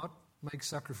do not make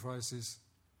sacrifices.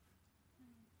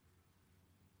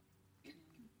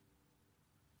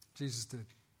 Jesus did.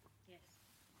 Yes.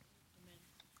 Amen.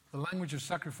 The language of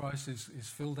sacrifice is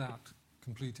filled out,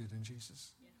 completed in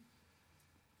Jesus. Yeah.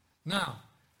 Now,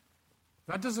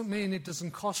 that doesn't mean it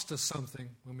doesn't cost us something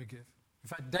when we give. In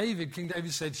fact, King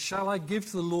David said, shall I give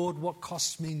to the Lord what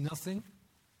costs me nothing?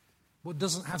 What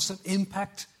doesn't have some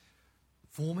impact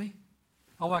for me?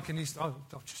 I can easily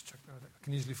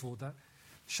afford that.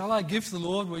 Shall I give to the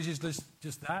Lord, which is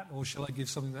just that, or shall I give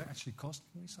something that actually costs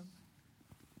me something?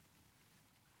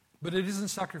 But it isn't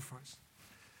sacrifice.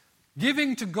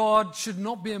 Giving to God should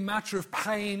not be a matter of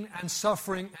pain and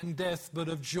suffering and death, but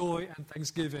of joy and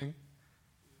thanksgiving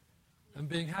and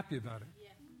being happy about it. Yeah.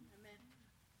 Amen.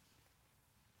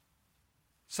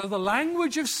 So the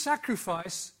language of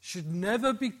sacrifice should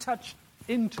never be touched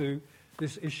into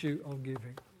this issue of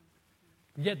giving.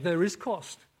 Yet there is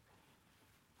cost.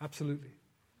 Absolutely.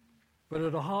 But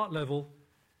at a heart level,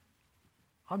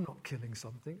 I'm not killing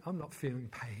something. I'm not feeling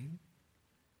pain.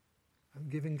 I'm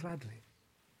giving gladly.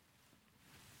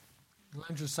 The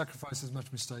language of sacrifice is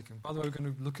much mistaken. By the way, we're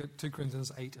going to look at 2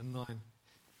 Corinthians 8 and 9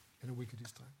 in a week at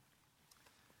this time.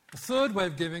 The third way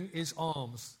of giving is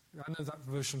alms. I know that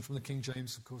version from the King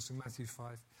James, of course, in Matthew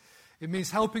 5. It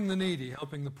means helping the needy,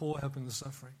 helping the poor, helping the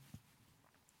suffering.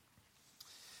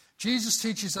 Jesus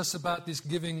teaches us about this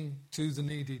giving to the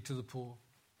needy, to the poor.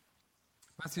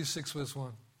 Matthew 6, verse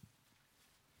 1.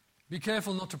 Be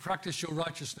careful not to practice your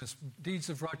righteousness, deeds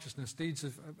of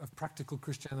practical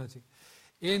Christianity,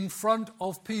 in front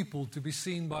of people to be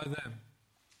seen by them.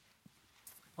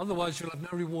 Otherwise, you'll have no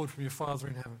reward from your Father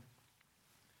in heaven.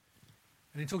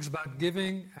 And he talks about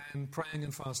giving and praying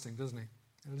and fasting, doesn't he?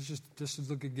 And let's just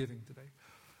look at giving today.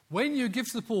 When you give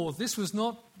to the poor, this was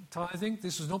not tithing,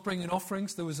 this was not bringing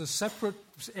offerings. There was a separate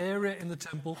area in the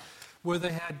temple where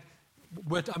they had,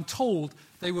 where I'm told,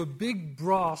 they were big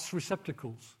brass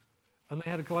receptacles. And they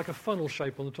had like a funnel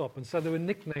shape on the top. And so they were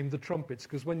nicknamed the trumpets,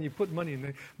 because when you put money in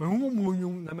there, they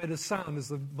made a sound as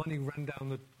the money ran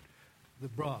down the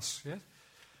brass. Yes?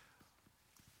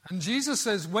 And Jesus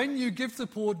says, when you give to the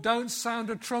poor, don't sound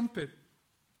a trumpet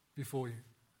before you,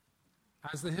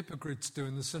 as the hypocrites do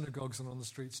in the synagogues and on the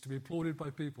streets, to be applauded by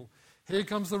people. Here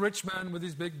comes the rich man with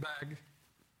his big bag. Do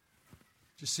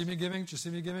you see me giving? Do you see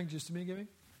me giving? Do you see me giving?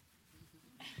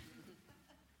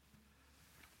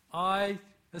 I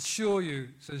assure you,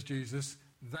 says Jesus,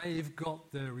 they've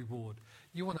got their reward.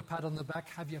 You want a pat on the back?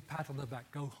 Have your pat on the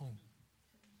back. Go home.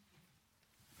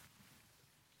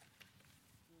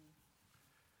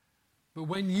 But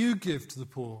when you give to the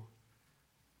poor,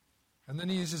 and then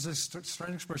he uses a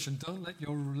strange expression, don't let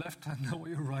your left hand know what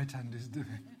your right hand is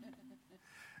doing.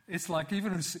 It's like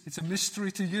it's a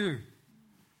mystery to you.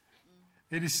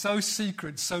 It is so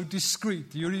secret, so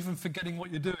discreet, you're even forgetting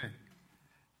what you're doing.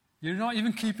 You're not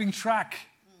even keeping track.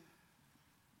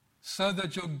 So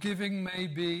that your giving may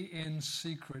be in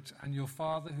secret, and your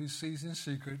Father who sees in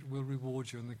secret will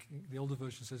reward you. And the older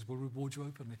version says, will reward you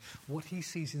openly. What he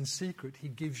sees in secret, he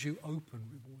gives you open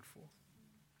reward for.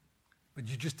 But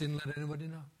you just didn't let anybody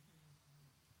know.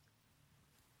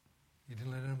 You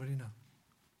didn't let anybody know.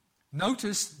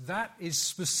 Notice that is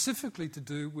specifically to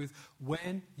do with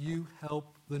when you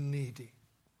help the needy.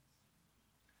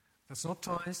 That's not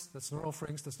tithes, that's not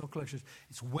offerings, that's not collections.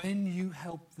 It's when you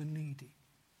help the needy.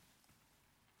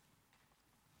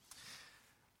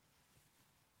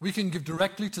 We can give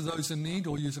directly to those in need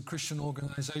or use a Christian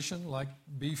organization like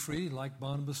Be Free, like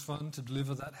Barnabas Fund, to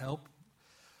deliver that help.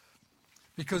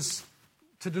 Because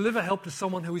to deliver help to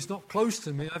someone who is not close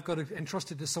to me, I've got to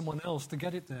entrust it to someone else to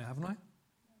get it there, haven't I?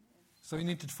 So you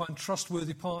need to find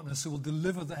trustworthy partners who will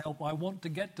deliver the help I want to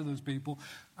get to those people.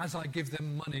 As I give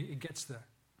them money, it gets there.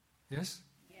 Yes?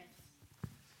 Yes.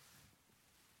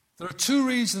 There are two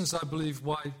reasons, I believe,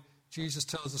 why Jesus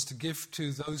tells us to give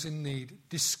to those in need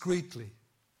discreetly,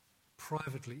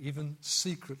 privately, even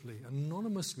secretly,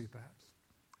 anonymously perhaps.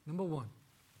 Number one,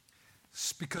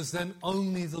 it's because then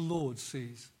only the Lord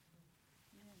sees.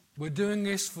 We're doing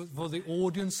this for the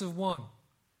audience of one.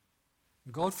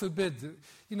 God forbid, there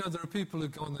are people who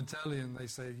go on the telly and they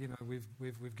say,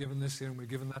 we've given this here and we've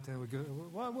given that here. And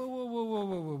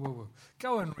whoa.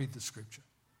 Go and read the scripture.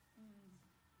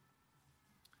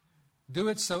 Do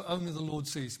it so only the Lord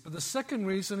sees. But the second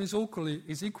reason is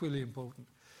equally important.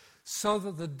 So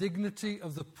that the dignity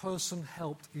of the person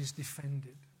helped is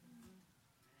defended.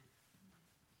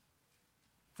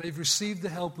 They've received the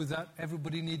help without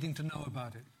everybody needing to know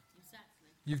about it. Exactly.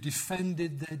 You've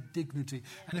defended their dignity.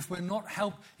 And if we're not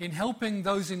helping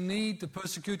those in need, the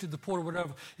persecuted, the poor, or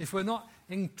whatever, if we're not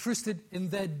interested in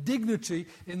their dignity,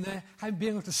 in their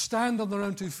being able to stand on their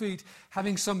own 2 feet,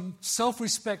 having some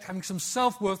self-respect, having some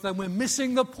self-worth, then we're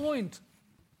missing the point.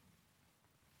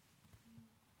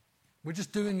 We're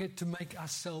just doing it to make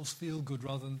ourselves feel good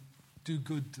rather than do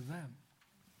good to them.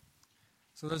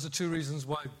 So those are 2 reasons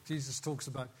why Jesus talks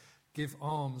about give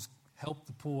alms, help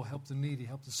the poor, help the needy,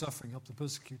 help the suffering, help the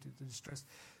persecuted, the distressed,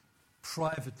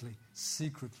 privately,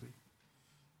 secretly.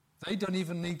 They don't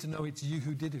even need to know it's you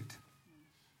who did it.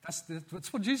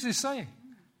 That's what Jesus is saying.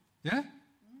 Yeah?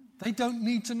 They don't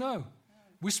need to know.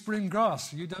 Whispering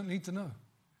grass, you don't need to know.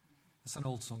 That's an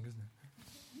old song, isn't it?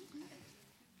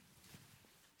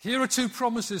 Here are 2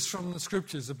 promises from the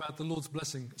scriptures about the Lord's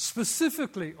blessing,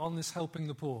 specifically on this helping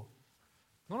the poor.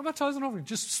 Not about tithes and offering,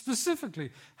 just specifically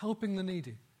helping the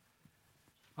needy.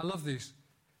 I love these.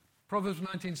 Proverbs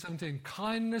 19:17.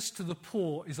 Kindness to the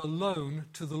poor is a loan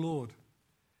to the Lord.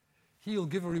 He'll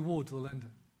give a reward to the lender.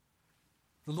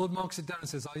 The Lord marks it down and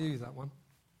says, I owe you that one.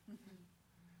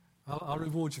 I'll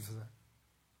reward you for that.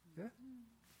 Yeah?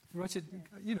 Write it,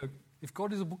 if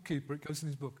God is a bookkeeper, it goes in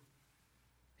his book.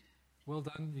 Well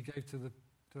done, you gave to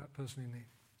that person in need.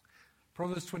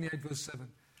 Proverbs 28 verse 7.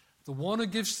 The one who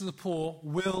gives to the poor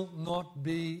will not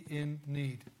be in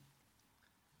need.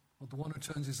 But the one who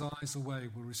turns his eyes away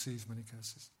will receive many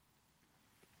curses.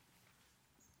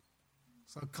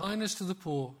 So kindness to the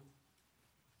poor,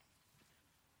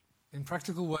 in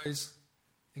practical ways,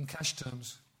 in cash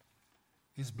terms,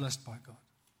 is blessed by God.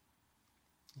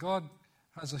 God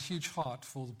has a huge heart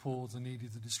for the poor, the needy,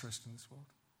 the distressed in this world.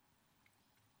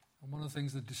 And one of the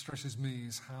things that distresses me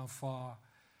is how far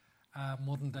our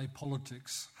modern day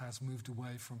politics has moved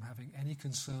away from having any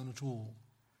concern at all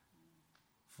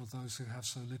for those who have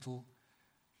so little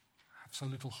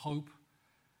hope,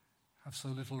 have so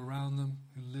little around them,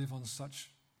 who live on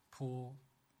such poor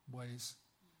ways,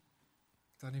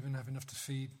 don't even have enough to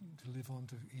feed, to live on,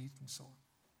 to eat, and so on.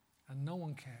 And no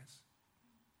one cares.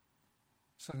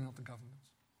 Certainly not the governments.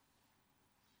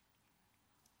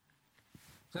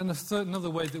 Then another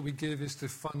way that we give is to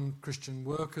fund Christian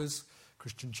workers,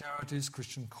 Christian charities,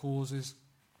 Christian causes.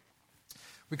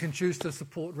 We can choose to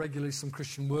support regularly some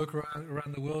Christian work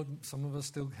around the world. Some of us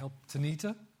still help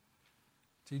Tanita,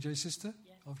 TJ's sister,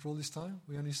 after all this time.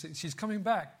 She's coming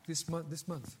back this month.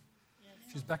 Yes.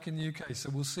 She's back in the UK, so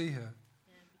we'll see her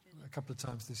a couple of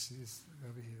times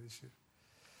over here this year.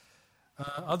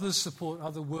 Others support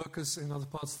other workers in other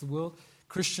parts of the world.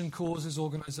 Christian causes,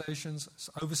 organizations,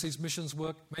 overseas missions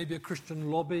work, maybe a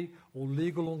Christian lobby or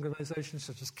legal organizations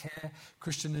such as CARE,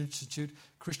 Christian Institute,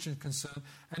 Christian Concern.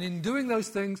 And in doing those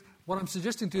things, what I'm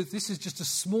suggesting to you is this is just a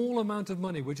small amount of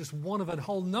money. We're just one of a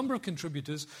whole number of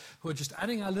contributors who are just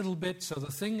adding our little bit so the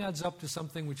thing adds up to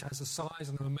something which has a size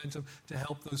and a momentum to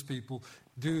help those people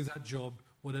do that job,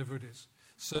 whatever it is.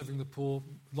 Serving the poor,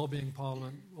 lobbying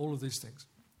Parliament, all of these things.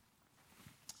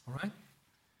 All right?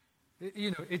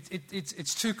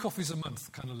 It's 2 coffees a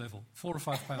month kind of level, £4 or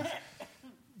 £5.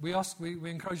 We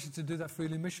encourage you to do that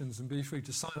freely missions and be free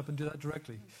to sign up and do that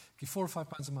directly. Give £4 or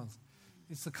 £5 a month.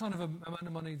 It's the kind of amount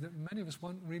of money that many of us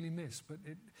won't really miss, but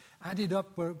it added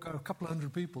up, we've got a couple of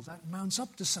hundred people. That mounts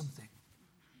up to something.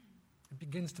 It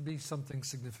begins to be something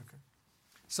significant.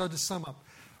 So to sum up,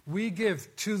 we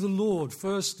give to the Lord,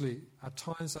 firstly, our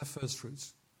tithes, our first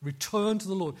fruits. Return to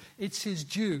the Lord. It's his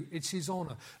due. It's his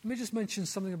honor. Let me just mention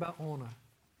something about honor.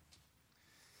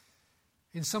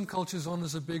 In some cultures, honor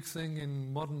is a big thing.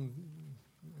 In modern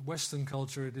Western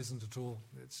culture, it isn't at all.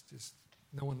 It's just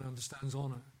no one understands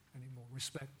honor anymore,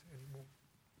 respect anymore.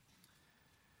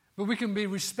 But we can be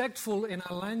respectful in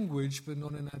our language, but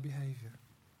not in our behavior.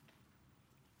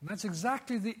 And that's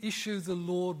exactly the issue the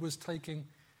Lord was taking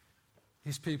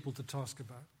his people to task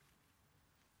about.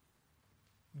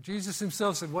 Jesus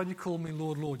himself said, why do you call me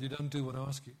Lord, Lord? You don't do what I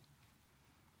ask you.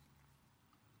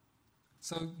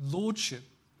 So lordship,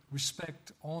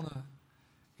 respect, honor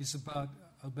is about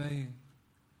obeying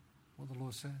what the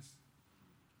Lord says.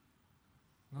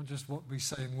 Not just what we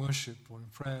say in worship or in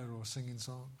prayer or singing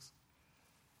songs.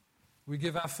 We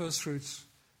give our first fruits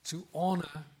to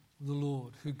honor the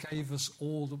Lord who gave us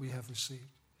all that we have received.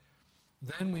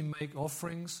 Then we make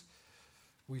offerings.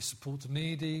 We support the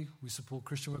needy, we support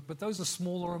Christian work, but those are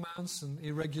smaller amounts and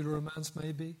irregular amounts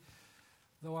maybe,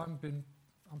 though I'm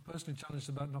personally challenged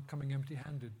about not coming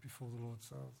empty-handed before the Lord,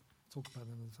 so I'll talk about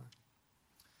that another time.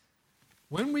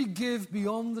 When we give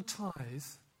beyond the tithe,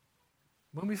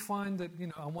 when we find that,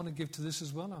 I want to give to this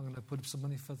as well, I'm going to put up some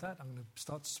money for that, I'm going to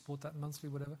start to support that monthly,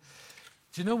 whatever.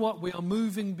 Do you know what? We are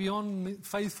moving beyond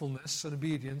faithfulness and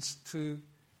obedience to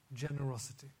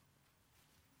generosity.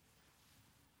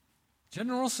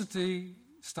 Generosity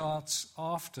starts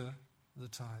after the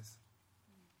tithe,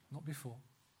 not before.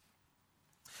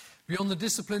 Beyond the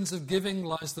disciplines of giving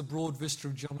lies the broad vista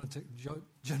of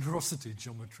generosity.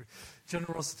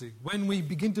 When we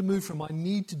begin to move from I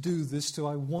need to do this to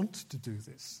I want to do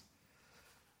this.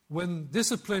 When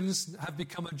disciplines have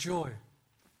become a joy.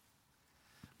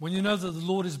 When you know that the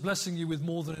Lord is blessing you with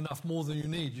more than enough, more than you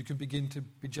need, you can begin to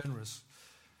be generous.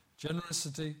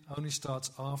 Generosity only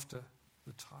starts after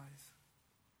the tithe.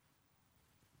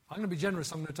 I'm going to be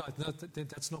generous, I'm going to tithe. No,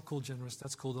 that's not called generous,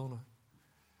 that's called honor.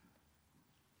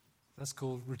 That's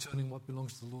called returning what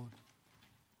belongs to the Lord.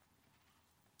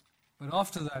 But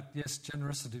after that, yes,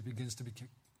 generosity begins to kick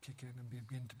in and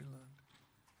begin to be learned.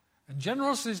 And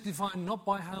generosity is defined not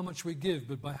by how much we give,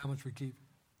 but by how much we keep.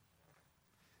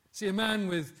 See, a man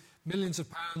with millions of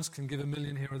pounds can give $1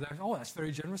 million here or there. Oh, that's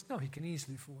very generous. No, he can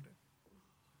easily afford it.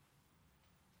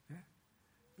 Yeah?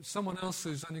 But someone else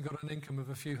who's only got an income of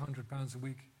a few £100 a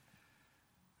week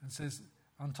and says,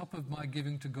 on top of my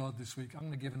giving to God this week, I'm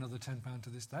going to give another £10 to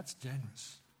this. That's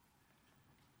generous.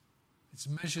 It's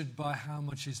measured by how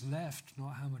much is left,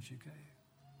 not how much you gave.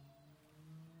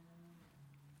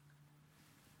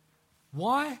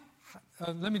 Why?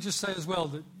 Let me just say as well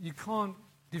that you can't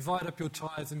divide up your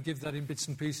tithe and give that in bits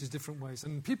and pieces different ways.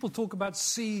 And people talk about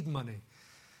seed money.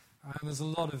 And there's a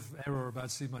lot of error about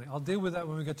seed money. I'll deal with that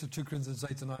when we get to 2 Corinthians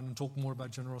 8 and 9 and talk more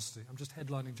about generosity. I'm just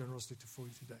headlining generosity for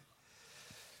you today.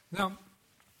 Now,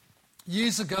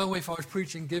 years ago, if I was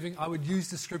preaching giving, I would use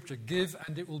the scripture, give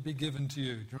and it will be given to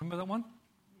you. Do you remember that one?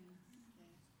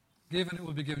 Give and it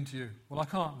will be given to you. Well, I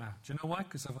can't now. Do you know why?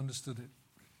 Because I've understood it.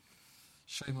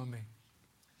 Shame on me.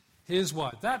 Here's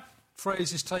why. That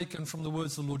phrase is taken from the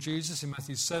words of the Lord Jesus in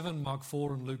Matthew 7, Mark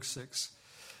 4 and Luke 6.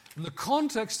 And the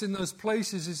context in those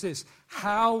places is this: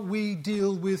 how we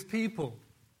deal with people.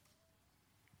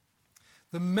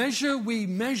 The measure we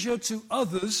measure to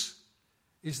others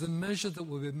is the measure that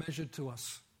will be measured to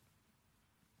us.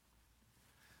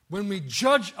 When we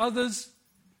judge others,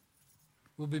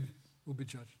 we'll be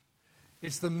judged.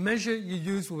 It's the measure you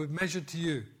use will be measured to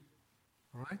you.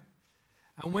 All right?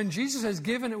 And when Jesus has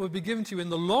given, it will be given to you in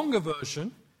the longer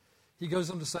version, he goes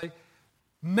on to say,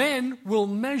 men will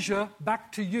measure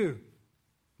back to you.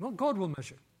 Not God will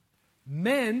measure.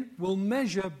 Men will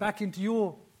measure back into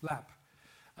your lap.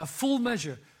 A full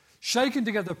measure. Shaken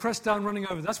together, pressed down, running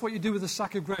over. That's what you do with a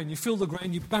sack of grain. You fill the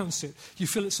grain, you bounce it. You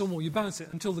fill it some more, you bounce it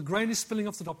until the grain is spilling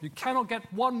off the top. You cannot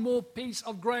get one more piece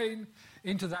of grain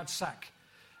into that sack.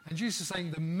 And Jesus is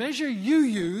saying the measure you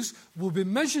use will be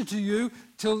measured to you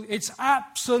till it's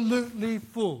absolutely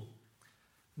full.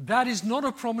 That is not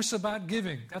a promise about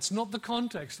giving. That's not the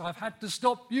context. I've had to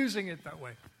stop using it that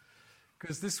way.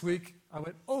 Because this week I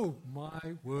went, oh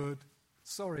my word,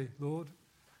 sorry, Lord.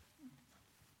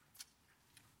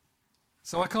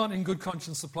 So I can't in good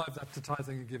conscience apply that to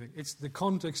tithing and giving. The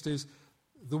context is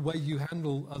the way you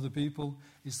handle other people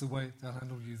is the way they'll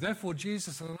handle you. Therefore,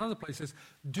 Jesus in another place says,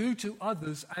 do to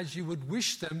others as you would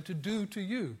wish them to do to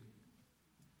you.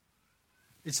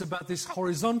 It's about this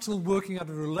horizontal working out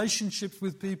of relationships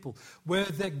with people where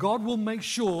God will make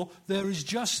sure there is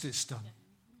justice done.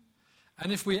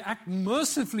 And if we act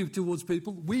mercifully towards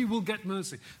people, we will get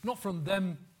mercy. Not from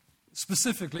them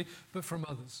specifically, but from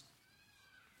others.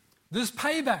 There's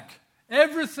payback.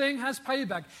 Everything has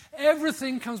payback.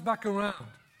 Everything comes back around.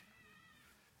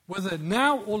 Whether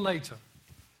now or later.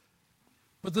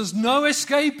 But there's no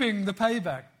escaping the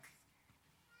payback.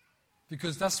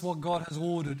 Because that's what God has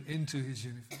ordered into his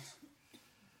universe.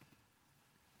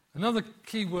 Another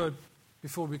key word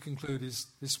before we conclude is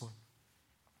this one.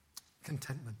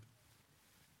 Contentment.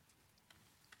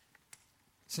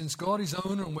 Since God is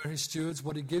owner and we're his stewards,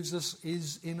 what he gives us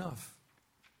is enough.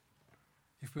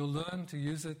 If we'll learn to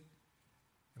use it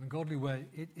in a godly way,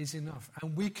 it is enough.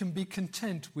 And we can be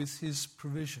content with his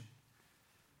provision.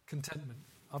 Contentment.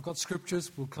 I've got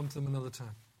scriptures, we'll come to them another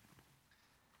time.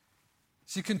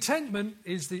 See, contentment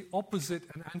is the opposite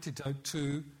and antidote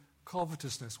to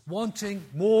covetousness. Wanting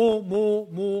more.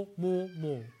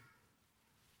 Do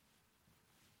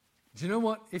you know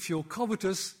what? If you're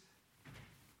covetous,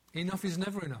 enough is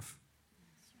never enough.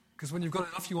 Because when you've got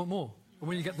enough, you want more. And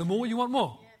when you get the more, you want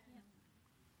more.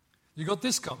 You got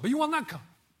this car, but you want that car.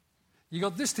 You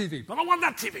got this TV, but I want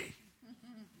that TV.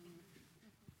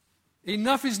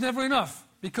 Enough is never enough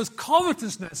because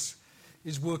covetousness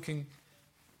is working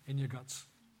in your guts.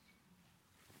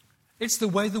 It's the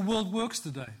way the world works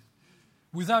today.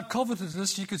 Without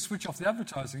covetousness, you could switch off the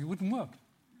advertising. It wouldn't work.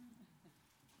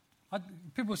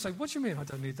 People would say, what do you mean I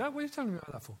don't need that? What are you telling me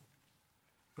about that for?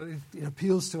 But it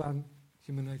appeals to our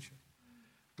human nature.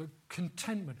 but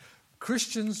contentment.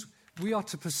 Christians, we are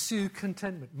to pursue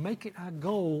contentment. Make it our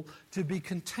goal to be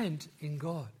content in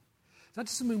God. That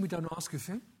doesn't mean we don't ask of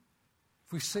Him.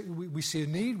 If we see a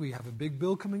need, we have a big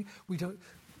bill coming, we don't,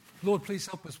 Lord, please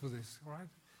help us with this, all right?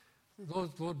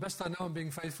 Lord, best I know I'm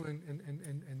being faithful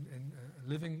in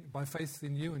living by faith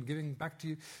in you and giving back to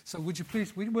you. So would you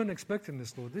please, we weren't expecting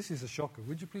this, Lord. This is a shocker.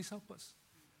 Would you please help us?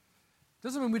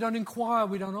 Doesn't mean we don't inquire,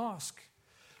 we don't ask.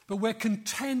 But we're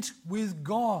content with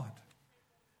God.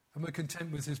 And we're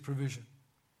content with His provision.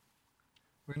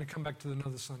 We're going to come back to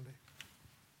another Sunday.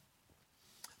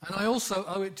 And I also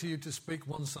owe it to you to speak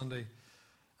one Sunday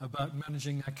about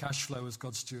managing our cash flow as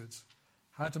God's stewards.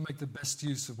 How to make the best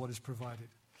use of what is provided.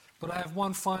 But I have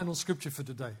one final scripture for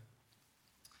today.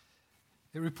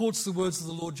 It reports the words of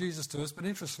the Lord Jesus to us, but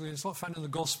interestingly, it's not found in the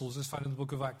Gospels, it's found in the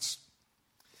book of Acts.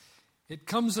 It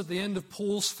comes at the end of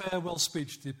Paul's farewell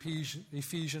speech to the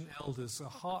Ephesian elders, a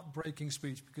heartbreaking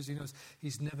speech because he knows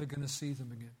he's never going to see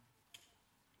them again.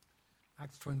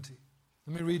 Acts 20.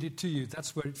 Let me read it to you.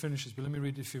 That's where it finishes, but let me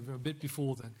read it to you a bit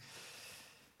before then.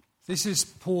 This is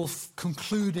Paul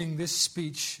concluding this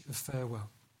speech of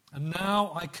farewell. And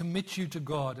now I commit you to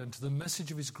God and to the message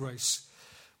of His grace,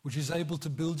 which is able to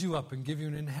build you up and give you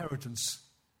an inheritance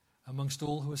amongst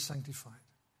all who are sanctified.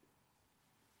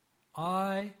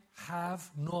 I have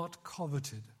not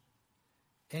coveted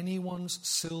anyone's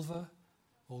silver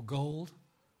or gold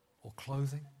or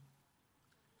clothing.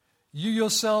 You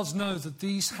yourselves know that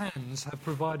these hands have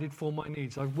provided for my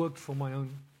needs. I've worked for my own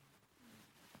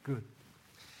good.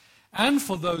 And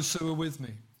for those who are with me.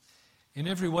 In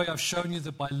every way I've shown you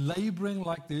that by laboring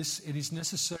like this, it is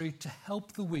necessary to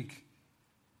help the weak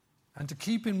and to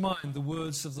keep in mind the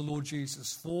words of the Lord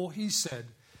Jesus. For He said,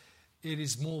 it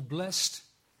is more blessed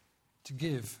to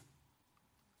give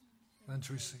than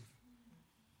to receive.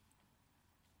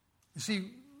 You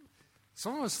see,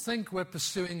 some of us think we're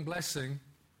pursuing blessing,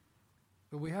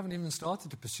 but we haven't even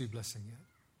started to pursue blessing yet.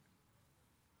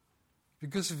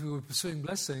 Because if we were pursuing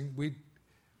blessing,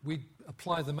 we'd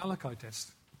apply the Malachi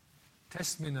test.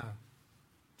 Test me now.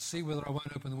 See whether I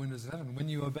won't open the windows of heaven. When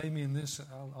you obey me in this,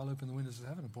 I'll open the windows of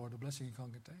heaven and pour out a blessing you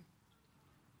can't contain.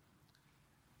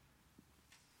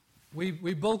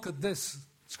 We balk at this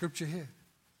scripture here.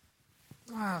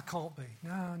 It can't be.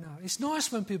 No. It's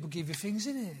nice when people give you things,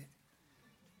 isn't it?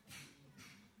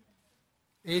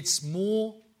 It's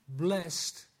more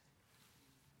blessed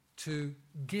to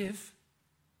give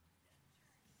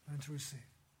than to receive.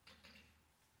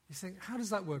 You think, how does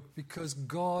that work? Because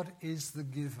God is the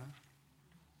giver.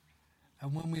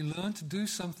 And when we learn to do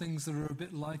some things that are a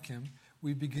bit like Him,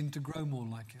 we begin to grow more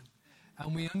like Him.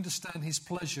 And we understand His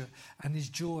pleasure and His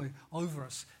joy over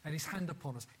us and His hand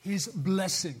upon us. His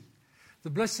blessing. The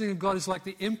blessing of God is like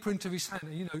the imprint of His hand.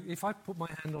 You know, if I put my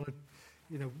hand on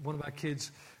one of our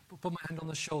kids, put my hand on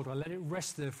the shoulder, I let it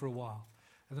rest there for a while,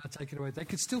 and then I take it away. They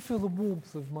could still feel the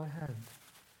warmth of my hand,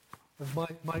 of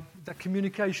that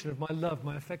communication of my love,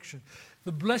 my affection.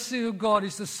 The blessing of God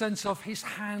is the sense of His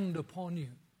hand upon you,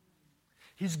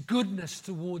 His goodness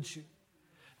towards you,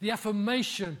 the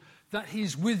affirmation that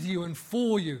He's with you and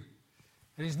for you,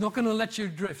 and He's not going to let you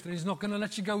drift, and He's not going to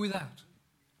let you go without.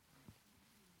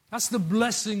 That's the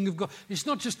blessing of God. It's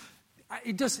not just,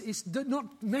 it's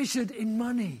not measured in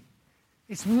money.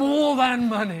 It's more than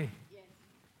money. Yes.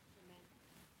 Amen.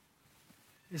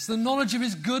 It's the knowledge of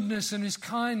His goodness and His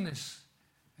kindness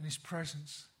and His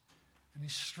presence and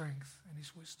His strength and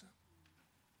His wisdom.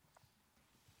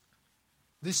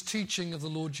 This teaching of the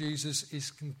Lord Jesus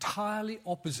is entirely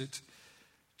opposite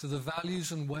to the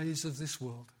values and ways of this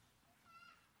world.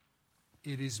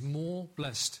 It is more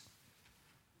blessed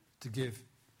to give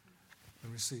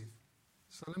than receive.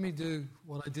 So let me do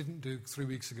what I didn't do 3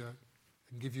 weeks ago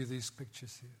and give you these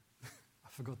pictures here. I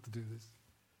forgot to do this.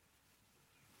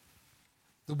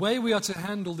 The way we are to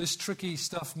handle this tricky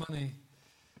stuff, money,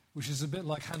 which is a bit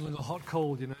like handling a hot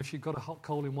coal. You know, if you've got a hot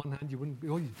coal in one hand, you wouldn't be,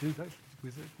 you do that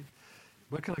with it.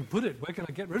 Where can I put it? Where can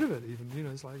I get rid of it even? You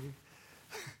know, it's like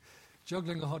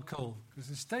juggling a hot coal, because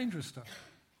it's dangerous stuff.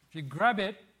 If you grab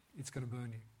it, it's going to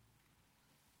burn you.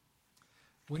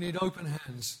 We need open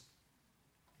hands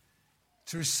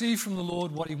to receive from the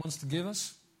Lord what He wants to give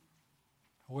us,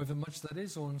 however much that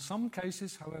is, or in some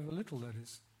cases, however little that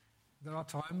is. There are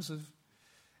times of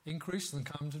increase and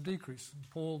times of decrease. And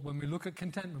Paul, when we look at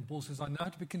contentment, Paul says, I know how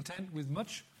to be content with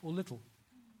much or little.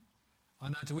 I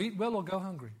know how to eat well or go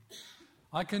hungry.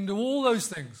 I can do all those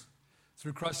things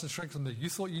through Christ and strengthen me. You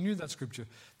thought you knew that scripture.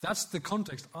 That's the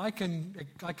context. I can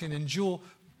endure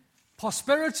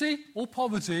prosperity or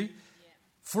poverty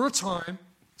for a time,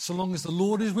 so long as the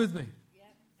Lord is with me. Yeah.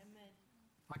 Amen.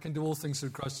 I can do all things through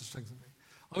Christ to strengthen me.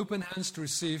 Open hands to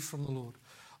receive from the Lord.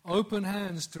 Open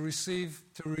hands to receive,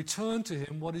 to return to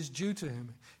him what is due to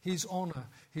him. His honor,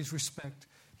 his respect,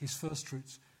 his first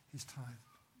fruits, his tithe.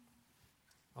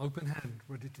 Open hand,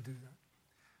 ready to do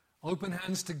that. Open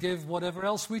hands to give whatever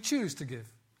else we choose to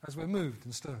give as we're moved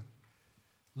and stirred.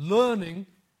 Learning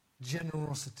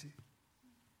generosity.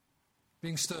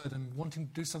 Being stirred and wanting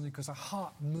to do something because our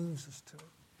heart moves us to it.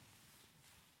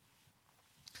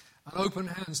 And open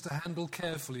hands to handle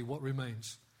carefully what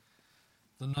remains.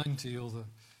 The 90 or the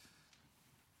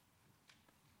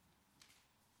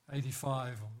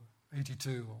 85 or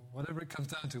 82 or whatever it comes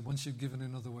down to once you've given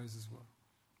in other ways as well.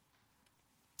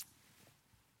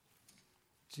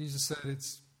 Jesus said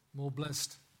it's more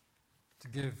blessed to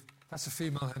give. That's a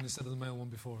female hand instead of the male one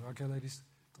before. Okay, ladies?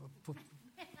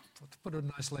 Put a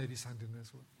nice lady's hand in there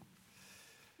as well.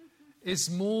 It's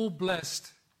more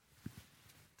blessed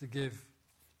to give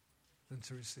than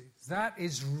to receive. That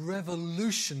is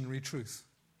revolutionary truth.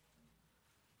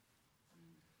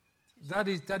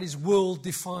 That is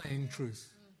world-defying truth.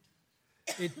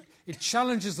 It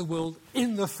challenges the world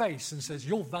in the face and says,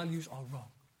 your values are wrong.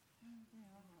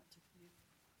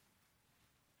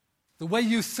 The way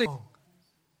you think,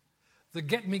 the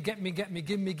get me,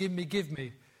 give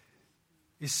me,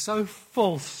 is so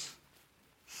false,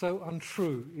 so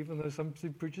untrue, even though some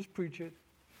preachers preach it.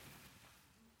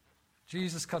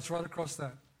 Jesus cuts right across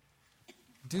that.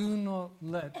 Do not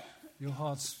let your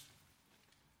hearts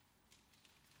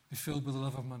be filled with the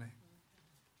love of money.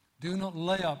 Do not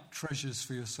lay up treasures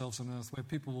for yourselves on earth where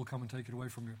people will come and take it away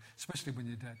from you, especially when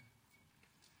you're dead.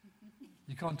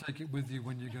 You can't take it with you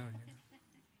when you're going.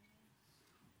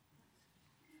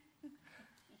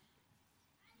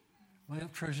 Lay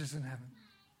up treasures in heaven.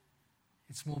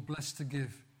 It's more blessed to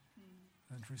give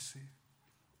than to receive.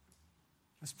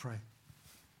 Let's pray.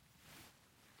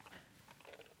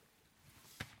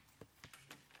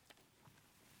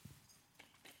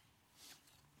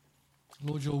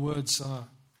 Lord, your words are,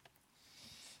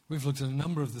 we've looked at a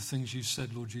number of the things you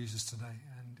said, Lord Jesus, today,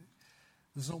 and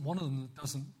there's not one of them that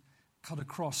doesn't cut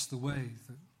across the way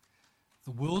that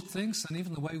the world thinks and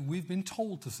even the way we've been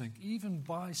told to think, even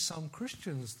by some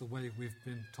Christians, the way we've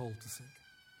been told to think.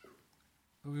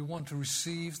 But we want to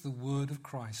receive the word of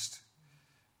Christ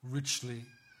richly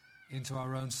into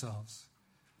our own selves,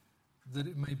 that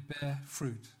it may bear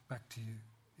fruit back to you.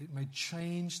 It may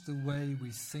change the way we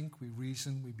think, we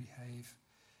reason, we behave.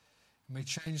 It may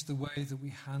change the way that we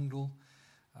handle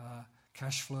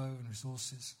cash flow and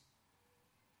resources.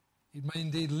 It may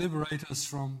indeed liberate us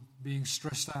from being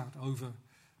stressed out over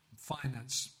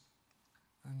finance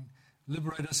and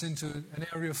liberate us into an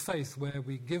area of faith where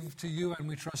we give to you and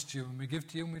we trust you, and we give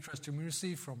to you and we trust you and we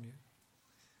receive from you.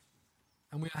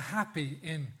 And we are happy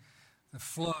in the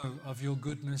flow of your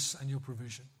goodness and your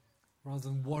provision, rather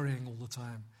than worrying all the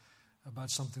time about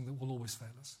something that will always fail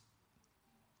us.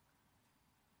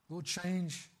 Lord,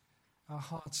 change our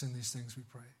hearts in these things, we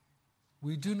pray.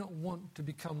 We do not want to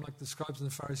become like the scribes and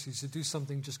the Pharisees who do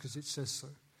something just because it says so.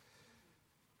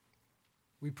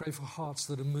 We pray for hearts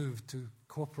that are moved to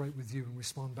cooperate with you and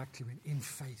respond back to you in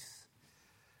faith.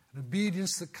 An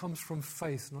obedience that comes from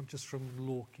faith, not just from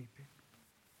law keeping.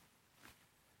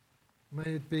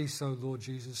 May it be so, Lord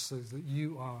Jesus, so that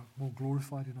you are more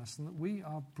glorified in us and that we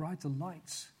are brighter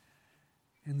lights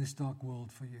in this dark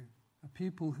world for you. A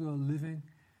people who are living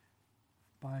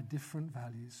by different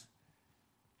values,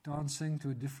 dancing to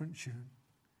a different tune,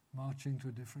 marching to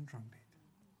a different drumbeat.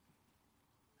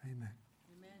 Amen.